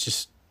 It's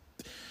just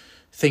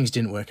things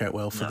didn't work out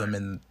well for them,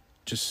 and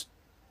just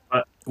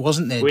it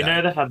wasn't their day. We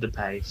know they have the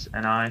pace,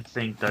 and I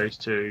think those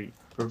two,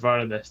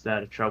 provided they stay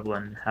out of trouble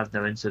and have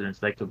no incidents,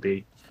 they could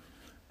be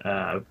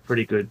a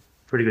pretty good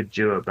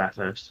duo at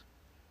Bathurst.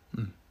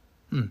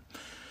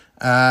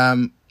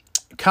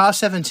 Car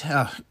 17.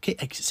 I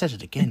said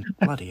it again.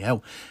 Bloody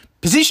hell.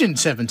 Position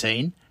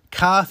 17.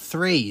 Car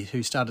 3,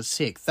 who started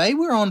 6th. They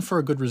were on for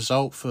a good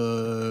result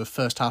for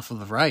first half of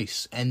the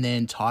race, and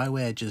then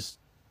Tywear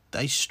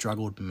they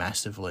struggled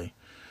massively.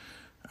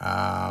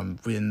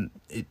 When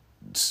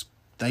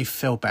they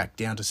fell back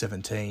down to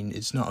 17.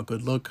 It's not a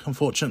good look,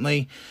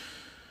 unfortunately.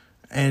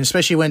 And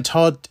especially when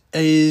Todd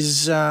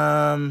is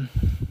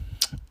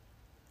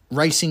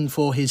racing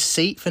for his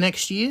seat for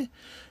next year.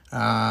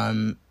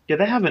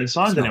 They haven't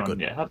signed anyone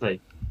yet, have they?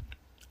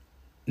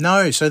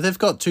 No, so they've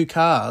got 2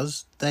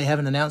 cars. They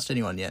haven't announced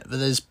anyone yet. But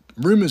there's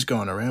rumours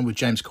going around with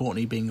James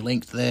Courtney being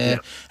linked there.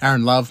 Yep.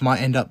 Aaron Love might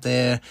end up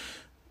there.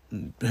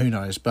 Who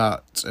knows?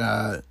 But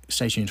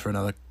stay tuned for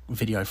another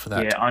video for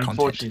that. Yeah,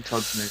 unfortunately,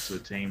 Todd's moved to a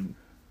team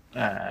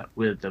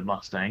with the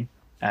Mustang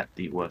at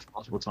the worst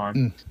possible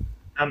time.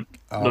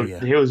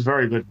 He was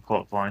very good in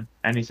qualifying,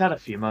 and he's had a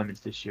few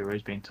moments this year where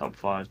he's been top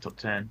 5, top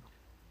 10.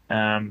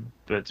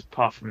 But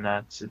apart from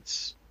that,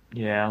 it's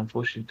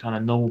unfortunately kind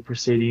of normal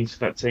proceedings for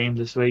that team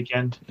this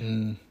weekend.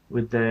 It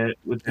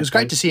was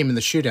great to see him in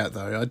the shootout,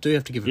 though. I do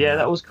have to give him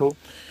that was cool.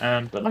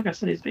 But like I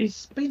said,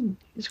 his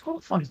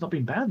qualifying has not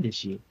been bad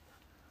this year.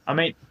 I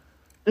mean,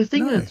 the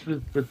thing is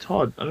with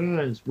Todd, I don't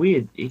know, it's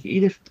weird. He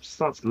either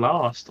starts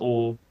last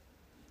or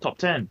top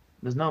 10.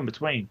 There's no in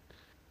between.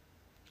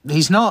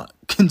 He's not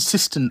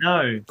consistent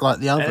like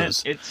the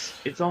others. And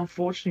it's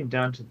unfortunately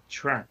down to the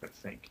track, I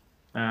think.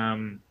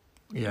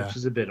 Which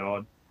is a bit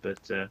odd,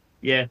 but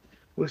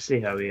we'll see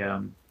how they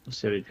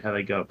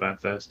go at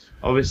Bathurst.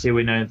 Obviously,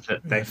 we know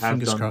that they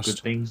have done good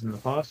things in the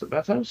past at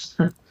Bathurst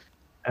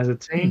as a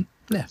team.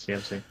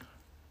 CMC.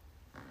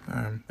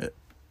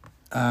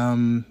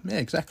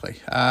 Exactly.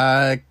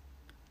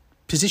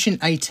 Position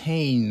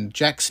 18,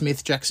 Jack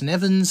Smith, Jackson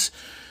Evans.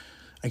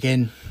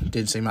 Again,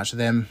 didn't see much of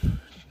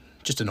them.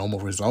 Just a normal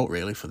result,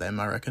 really, for them,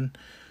 I reckon.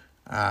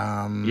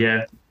 Not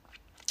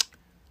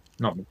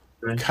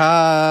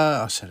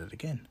I said it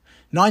again.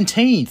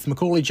 19th,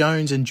 Macaulay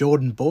Jones and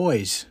Jordan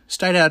Boys.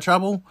 Stayed out of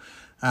trouble.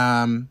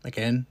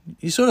 Again,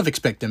 you sort of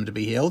expect them to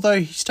be here, although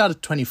he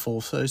started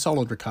 24th, so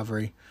solid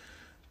recovery.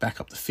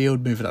 Back up the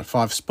field, moving up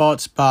 5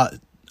 spots,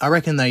 but I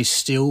reckon they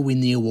still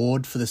win the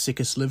award for the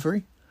sickest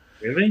livery.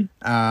 Really?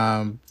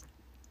 Well,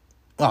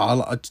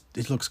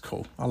 it looks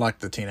cool. I like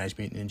the Teenage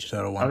Mutant Ninja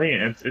Turtle one. I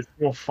think it's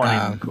more funny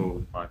than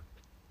cool. Like,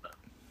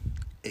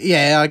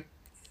 yeah,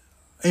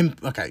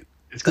 okay.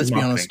 it's good Let's be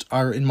marketing.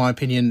 honest. In my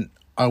opinion,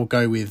 I will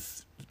go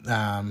with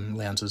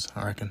Lounge's.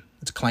 I reckon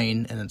it's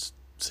clean and it's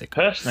sick.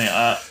 Personally,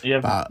 we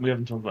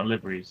haven't talked about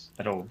liveries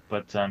at all,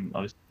 but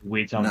obviously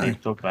we don't need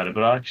to talk about it.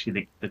 But I actually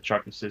think the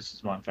Truck Assist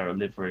is my favorite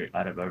livery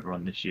out of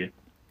everyone this year.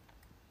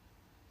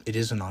 It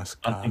is a nice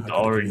car. I think the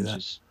orange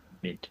is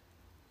mint.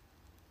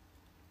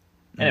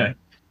 Anyway,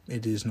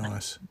 it is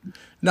nice.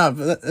 No,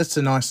 but that's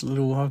a nice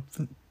little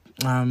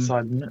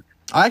side note.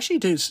 I actually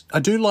do. I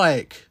do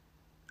like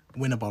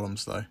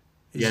Winterbottoms though.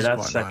 Yeah,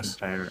 that's second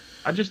favorite.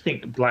 I just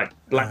think black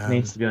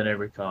needs to be on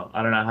every car.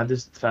 I don't know. I have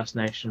this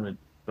fascination with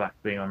black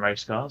being on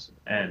race cars,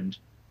 and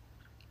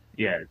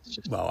yeah, it's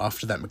just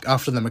after the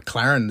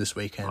McLaren this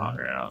weekend,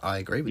 I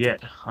agree with you. Yeah,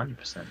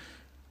 100%.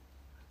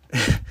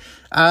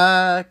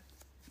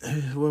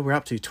 Well, we're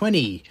up to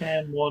 20.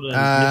 Cam Waters,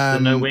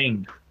 Mr. No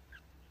Wing.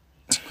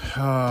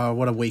 Oh,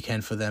 what a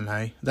weekend for them,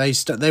 hey?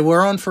 They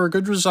were on for a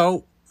good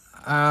result.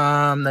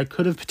 They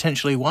could have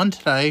potentially won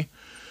today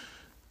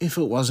if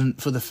it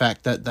wasn't for the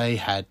fact that they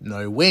had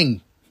no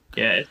wing.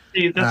 Yeah,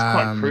 see, that's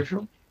quite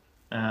crucial.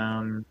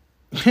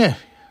 Yeah,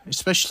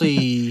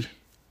 especially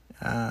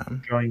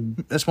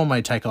that's one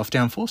way to take off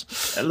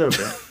downforce. A little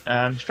bit.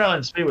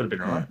 Australian speed would have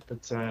been alright,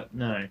 but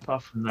no,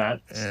 apart from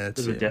that,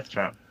 it's a death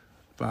trap.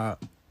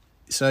 But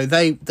so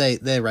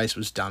their race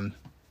was done.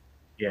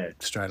 Yeah,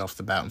 straight off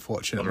the bat,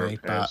 unfortunately.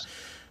 But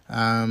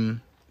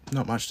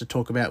not much to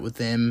talk about with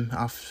them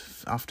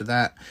after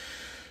that.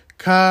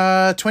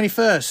 Car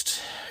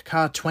 21st,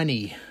 car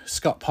 20,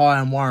 Scott Pye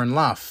and Warren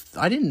Luff.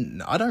 I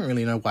don't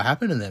really know what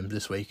happened to them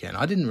this weekend.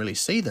 I didn't really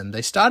see them.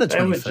 They started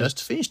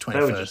 21st, finished 21st.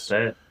 They were just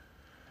there.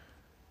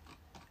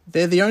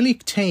 They're the only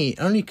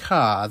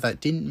car that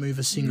didn't move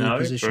a single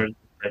position.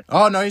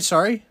 Oh, no,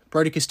 sorry.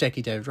 Brody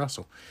Kostecki, David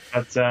Russell.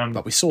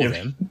 But we saw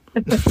them.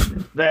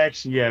 They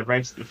actually,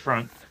 raced at the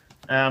front.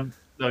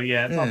 So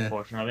yeah, it's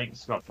unfortunate. I think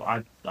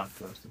I'd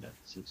personally have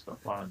to see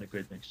Scott Pye on the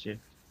grid next year.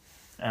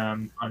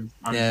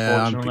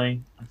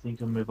 Unfortunately, I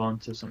think I'll move on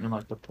to something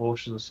like the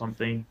Porsches or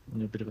something,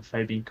 in a bit of a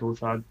Fabian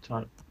Coulthard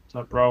type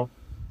role.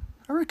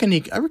 I reckon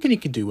he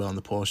could do well in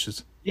the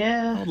Porsches.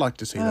 Yeah, I'd like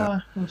to see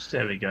that. Well,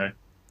 there we go.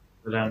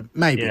 But,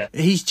 maybe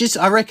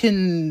I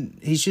reckon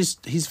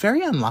he's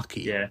very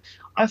unlucky. Yeah,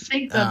 I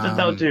think that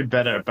they'll do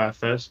better at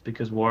Bathurst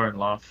because Warren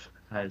Luff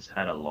has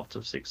had a lot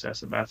of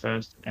success at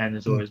Bathurst and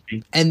has always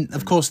been. And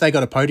of course, they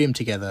got a podium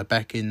together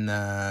back in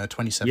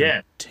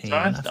 2017,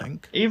 I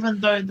think.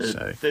 Even though this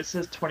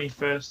says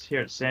 21st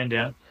here at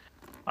Sandown,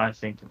 I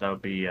think that they'll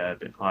be a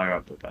bit higher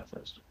up at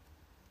Bathurst.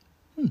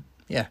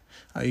 Yeah,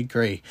 I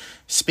agree.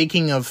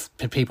 Speaking of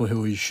people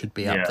who should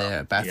be up there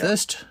at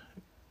Bathurst,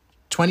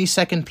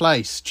 22nd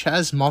place,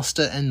 Chaz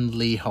Moster and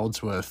Lee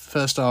Holdsworth.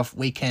 First off,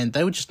 weekend,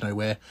 they were just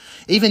nowhere.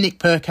 Even Nick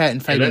Percat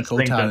and Fabian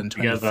Coulthard in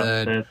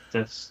 23rd.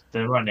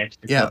 They're right next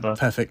to each other. Yeah,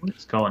 perfect.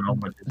 What's going on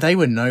with it? They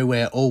were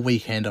nowhere all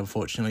weekend,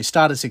 unfortunately.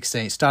 Started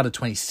 16th, started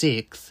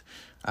 26th.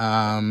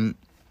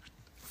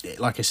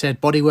 Like I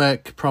said,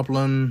 bodywork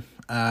problem.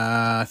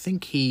 I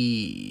think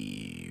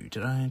he...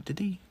 Did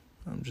he?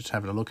 I'm just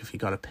having a look if he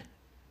got a...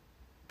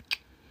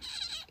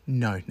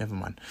 No, never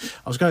mind.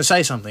 I was going to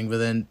say something, but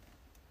then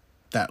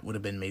that would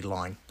have been me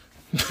lying.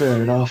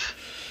 Fair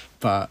enough.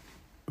 But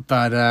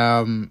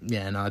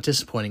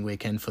disappointing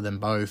weekend for them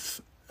both.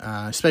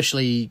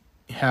 Especially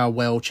how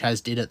well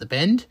Chaz did at the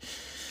bend.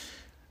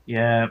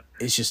 Yeah.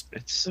 It's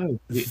so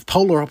weird.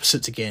 Polar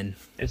opposites again.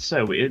 It's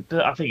so weird.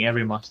 I think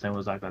every Mustang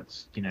was like that,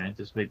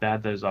 this week. They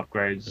had those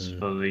upgrades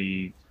for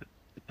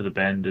the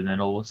bend, and then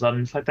all of a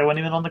sudden it's like they weren't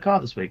even on the car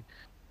this week.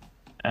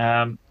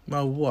 Well,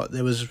 what?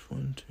 There was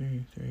 1,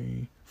 2,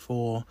 3,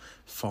 4,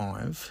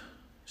 5,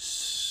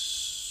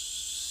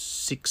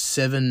 6,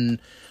 7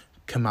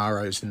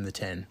 Camaros in the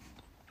 10.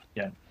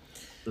 Yeah.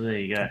 So there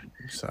you go.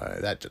 So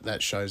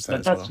that shows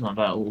that that's not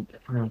that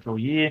pretty much all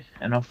year.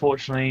 And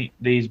unfortunately,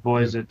 these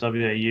boys at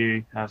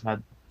WAU have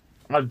had,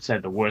 I'd say,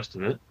 the worst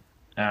of it.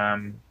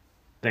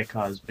 Their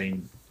car's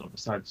been,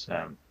 besides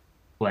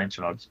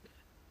Blanchard's,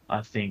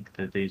 I think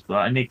that these,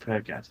 Nick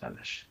Perkat's had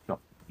a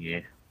shocking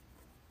year.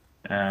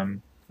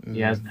 He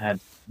hasn't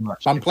had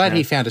much. I'm glad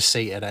he found a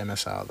seat at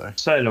MSR though.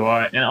 So do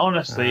I. And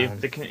honestly,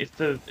 if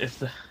the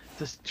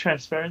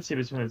transparency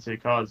between the two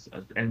cars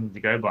is anything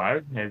to go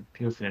by,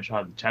 he'll finish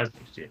higher than Chaz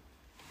next year.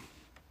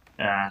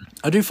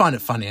 I do find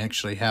it funny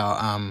actually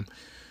how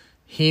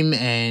him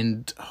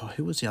and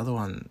who was the other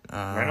one?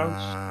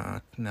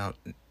 Reynolds. No.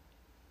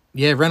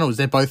 Yeah, Reynolds.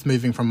 They're both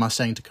moving from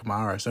Mustang to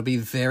Camaro, so it'll be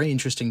very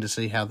interesting to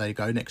see how they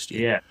go next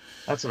year. Yeah,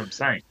 that's what I'm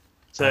saying.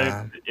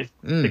 So if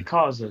the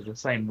cars are the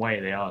same way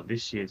they are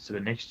this year to the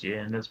next year,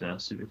 and that's when our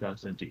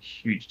Supercars don't do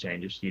huge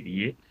changes year to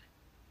year,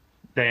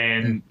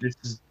 then this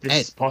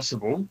is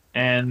possible.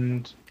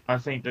 And I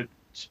think that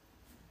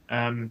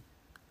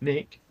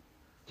Nick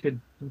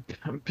could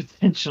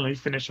potentially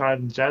finish higher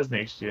than Jazz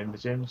next year in the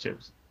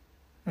championships.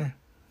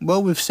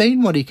 Well, we've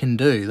seen what he can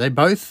do. They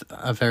both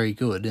are very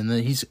good, and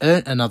he's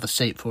earned another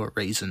seat for a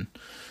reason.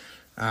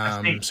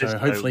 So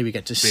hopefully we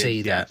get to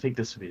see that. I think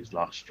this will be his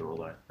last straw,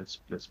 though.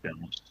 Let's be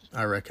honest.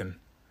 I reckon.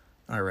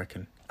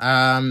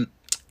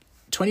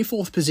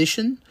 24th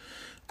position,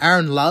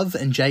 Aaron Love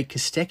and Jake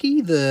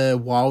Kostecki, the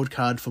wild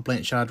card for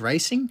Blanchard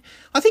Racing.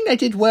 I think they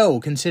did well,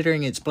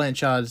 considering it's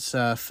Blanchard's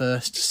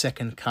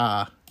second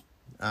car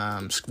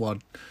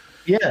squad.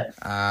 Yeah.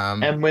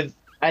 And with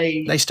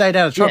they stayed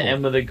out of trouble. Yeah,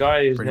 and with a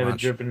guy who's never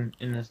driven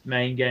in this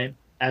main game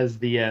as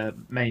the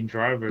main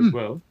driver as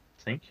well,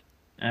 I think.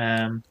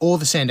 Or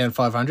the Sandown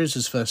 500s,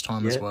 his first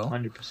time as well.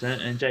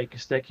 100%. And Jake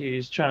Kostecki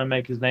is trying to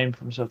make his name for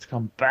himself to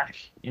come back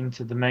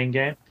into the main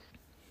game.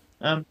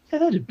 Yeah,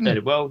 they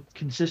did well.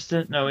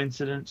 Consistent, no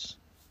incidents.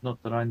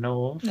 Not that I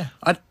know of. Yeah,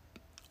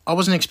 I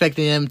wasn't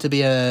expecting him to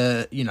be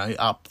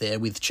up there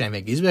with Shane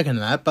Gisberg and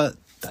that, but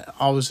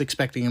I was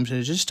expecting him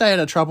to just stay out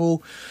of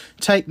trouble,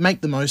 make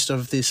the most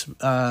of this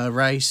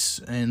race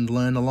and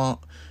learn a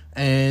lot.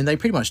 And they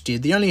pretty much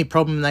did. The only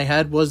problem they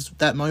had was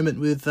that moment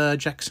with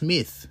Jack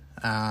Smith.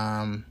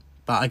 But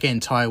again,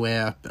 tyre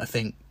wear, I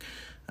think,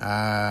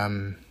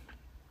 affected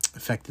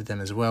them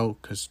as well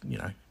because,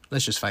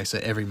 let's just face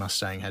it, every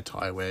Mustang had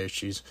tyre wear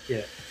issues.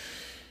 Yeah.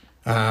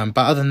 But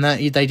other than that,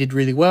 they did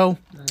really well.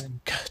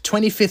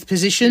 25th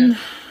position,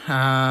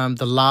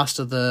 the last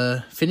of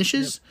the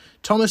finishers,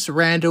 Thomas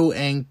Randall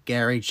and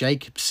Gary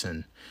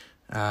Jacobson.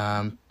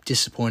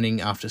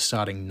 Disappointing after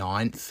starting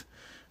 9th.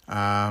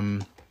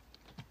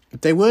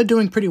 They were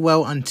doing pretty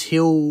well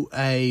until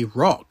a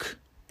rock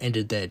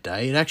ended their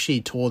day. It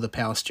actually tore the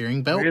power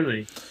steering belt.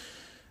 Really?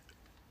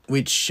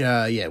 Which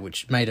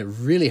made it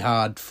really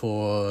hard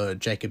for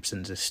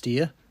Jacobson to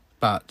steer.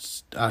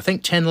 But I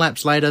think 10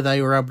 laps later,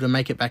 they were able to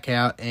make it back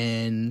out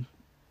and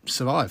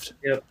survived.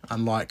 Yep.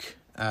 Unlike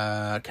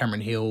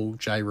Cameron Hill,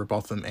 Jay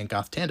Robotham, and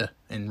Garth Tander,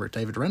 and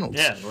David Reynolds.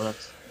 Yeah, well,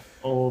 that's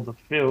all the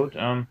field.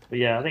 But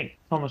yeah, I think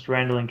Thomas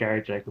Randall and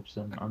Gary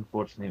Jacobson,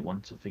 unfortunately,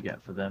 one to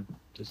forget for them.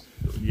 Just,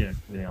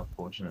 really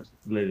unfortunate.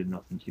 Literally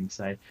nothing you can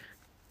say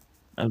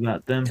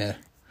about them. Yeah.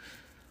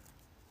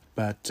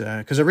 But,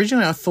 because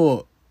originally I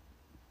thought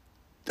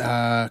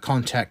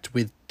contact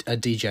with a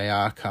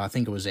DJR car, I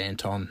think it was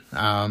Anton,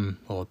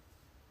 or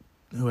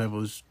whoever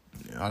was,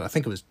 I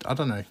think it was, I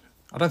don't know.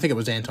 I don't think it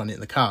was Anton in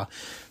the car,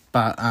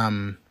 but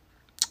I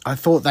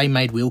thought they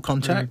made wheel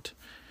contact.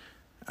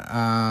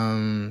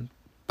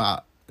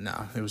 But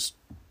no, it was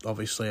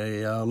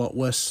obviously a lot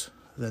worse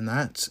than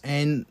that.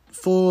 And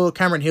for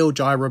Cameron Hill,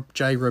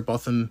 Jay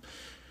Robotham,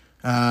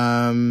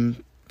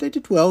 they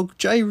did well.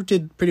 Jay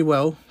did pretty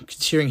well,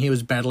 considering he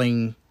was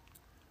battling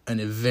a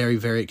very,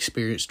 very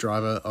experienced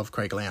driver of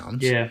Craig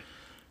Lowndes. Yeah.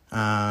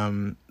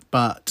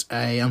 But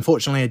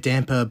unfortunately a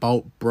damper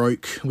bolt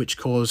broke, which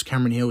caused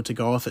Cameron Hill to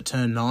go off at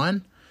turn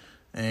 9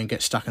 and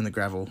get stuck in the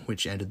gravel,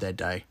 which ended their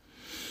day.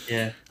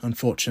 Yeah.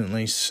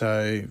 Unfortunately,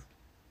 so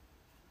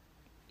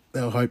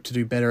they'll hope to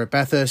do better at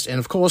Bathurst. And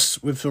of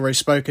course, we've already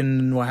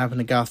spoken what happened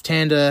to Garth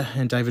Tander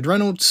and David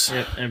Reynolds.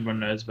 Yeah, everyone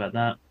knows about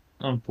that.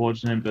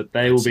 Unfortunate, but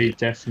they will be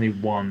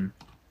definitely one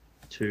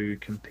to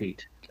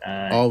compete.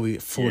 Sure. They'll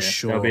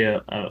be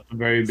a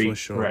very big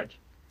threat.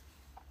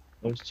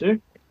 Those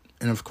two.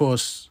 And of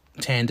course,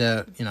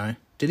 Tander,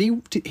 did he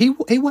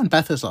won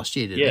Bathurst last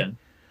year, didn't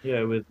he?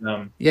 Yeah, with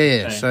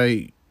Yeah. So,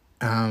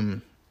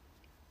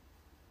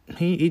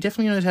 he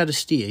definitely knows how to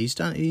steer.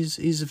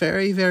 He's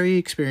very, very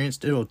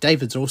experienced. Well,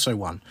 David's also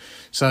won.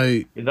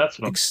 So that's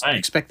what I'm saying.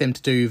 Expect them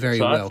to do very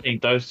well. I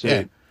think those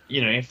two,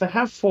 if they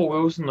have 4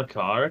 wheels in the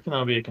car, I reckon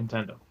they'll be a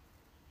contender.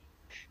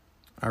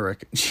 I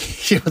reckon.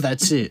 Yeah,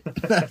 that's it.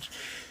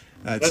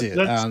 That's it.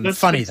 Let's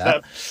funny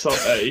that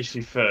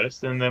issue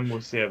first, and then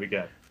we'll see how we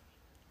go.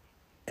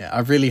 Yeah,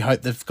 I really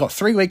hope they've got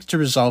 3 weeks to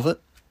resolve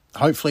it.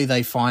 Hopefully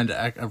they find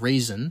a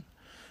reason,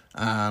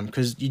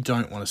 because you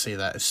don't want to see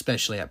that,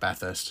 especially at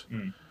Bathurst.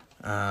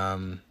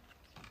 So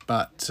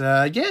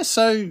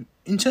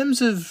in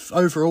terms of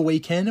overall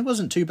weekend, it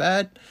wasn't too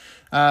bad.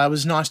 It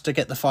was nice to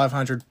get the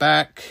 500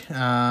 back.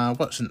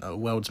 Wasn't the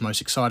world's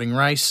most exciting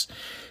race,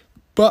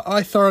 but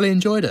I thoroughly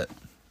enjoyed it.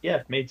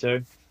 Yeah, me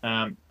too.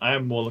 I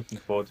am more looking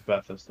forward to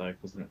Bathurst though,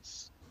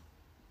 because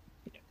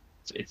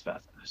it's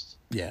Bathurst.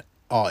 Yeah.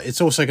 Oh,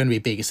 it's also going to be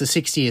big. It's the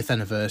 60th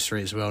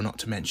anniversary as well, not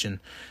to mention.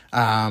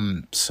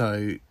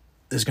 So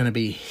there's going to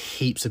be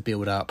heaps of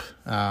build-up.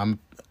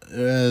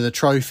 The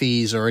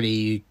trophy's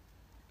already,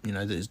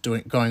 there's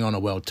going on a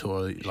world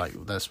tour, like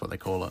that's what they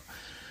call it.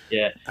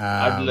 Yeah.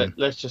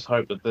 Let's just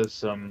hope that there's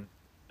some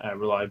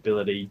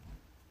reliability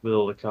with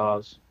all the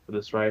cars for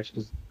this race,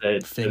 because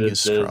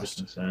fingers crossed.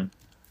 A concern.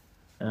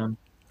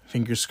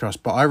 Fingers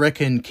crossed. But I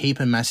reckon keep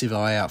a massive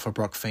eye out for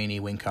Brock Feeney,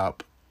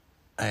 Whincup,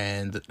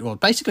 and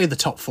basically the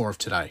top 4 of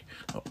today.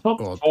 Top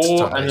 4,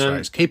 and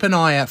then keep an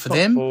eye out for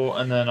them. 4,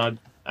 and then I'd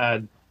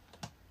add.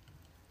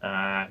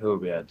 Who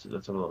would we add?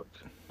 Let's have a look.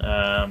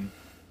 I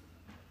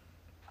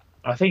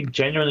think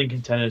genuinely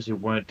contenders who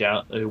weren't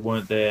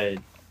there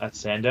at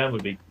Sandown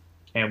would be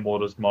Cam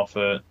Waters,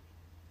 Moffat,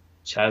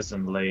 Chaz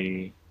and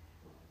Lee,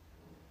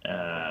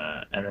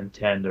 and then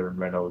Tander and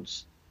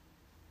Reynolds.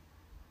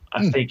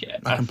 I think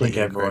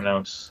completely everyone agree.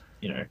 else,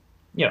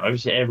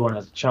 obviously everyone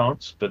has a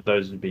chance, but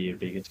those would be your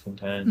biggest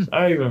contenders.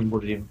 I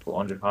would even put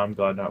Andre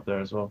Heimgartner up there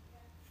as well.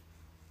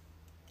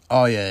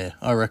 Oh yeah,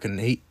 I reckon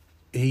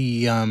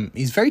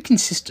he's very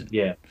consistent.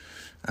 Yeah.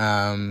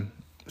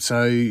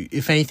 So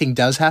if anything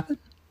does happen,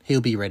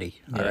 he'll be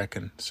ready. I Yeah.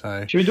 reckon.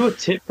 So Should we do a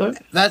tip though?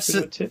 that's Should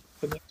we do a tip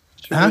for we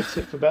do a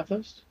tip for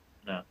Bathurst?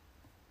 No.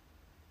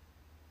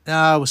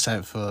 we'll save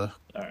it for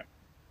All right.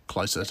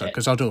 closer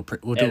because we'll do a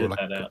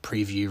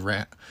preview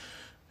round.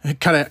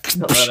 Cut out.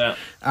 Cut that out.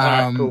 All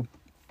right, cool.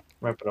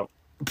 Wrap it up.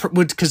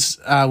 Because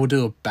we'll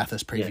do a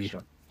Bathurst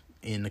preview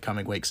in the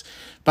coming weeks.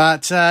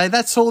 But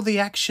that's all the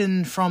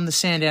action from the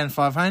Sandown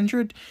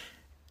 500.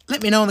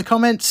 Let me know in the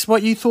comments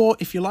what you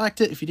thought, if you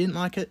liked it, if you didn't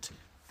like it.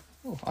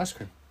 Oh, ice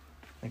cream.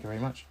 Thank you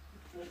very much.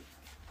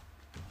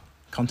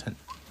 Content.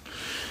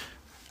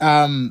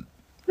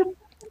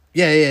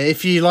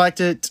 If you liked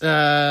it,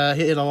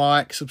 hit a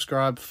like,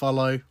 subscribe,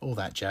 follow, all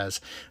that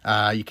jazz.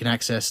 You can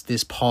access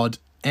this pod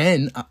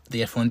and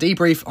the F1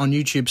 Debrief on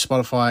YouTube,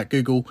 Spotify,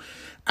 Google,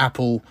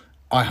 Apple,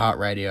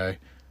 iHeartRadio. I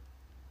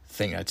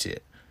think that's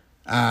it.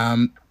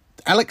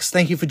 Alex,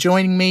 thank you for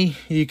joining me.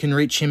 You can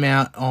reach him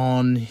out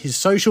on his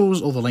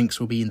socials. All the links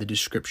will be in the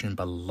description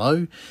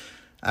below.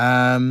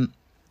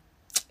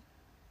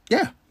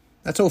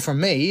 That's all from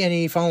me.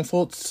 Any final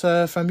thoughts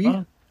from you?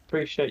 Well,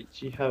 appreciate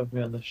you having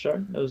me on the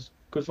show. It was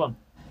good fun.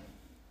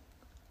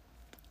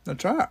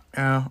 That's right.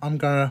 I'm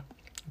going to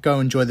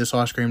go enjoy this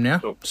ice cream now.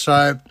 Cool.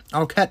 So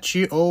I'll catch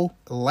you all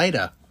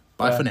later.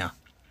 Bye for now.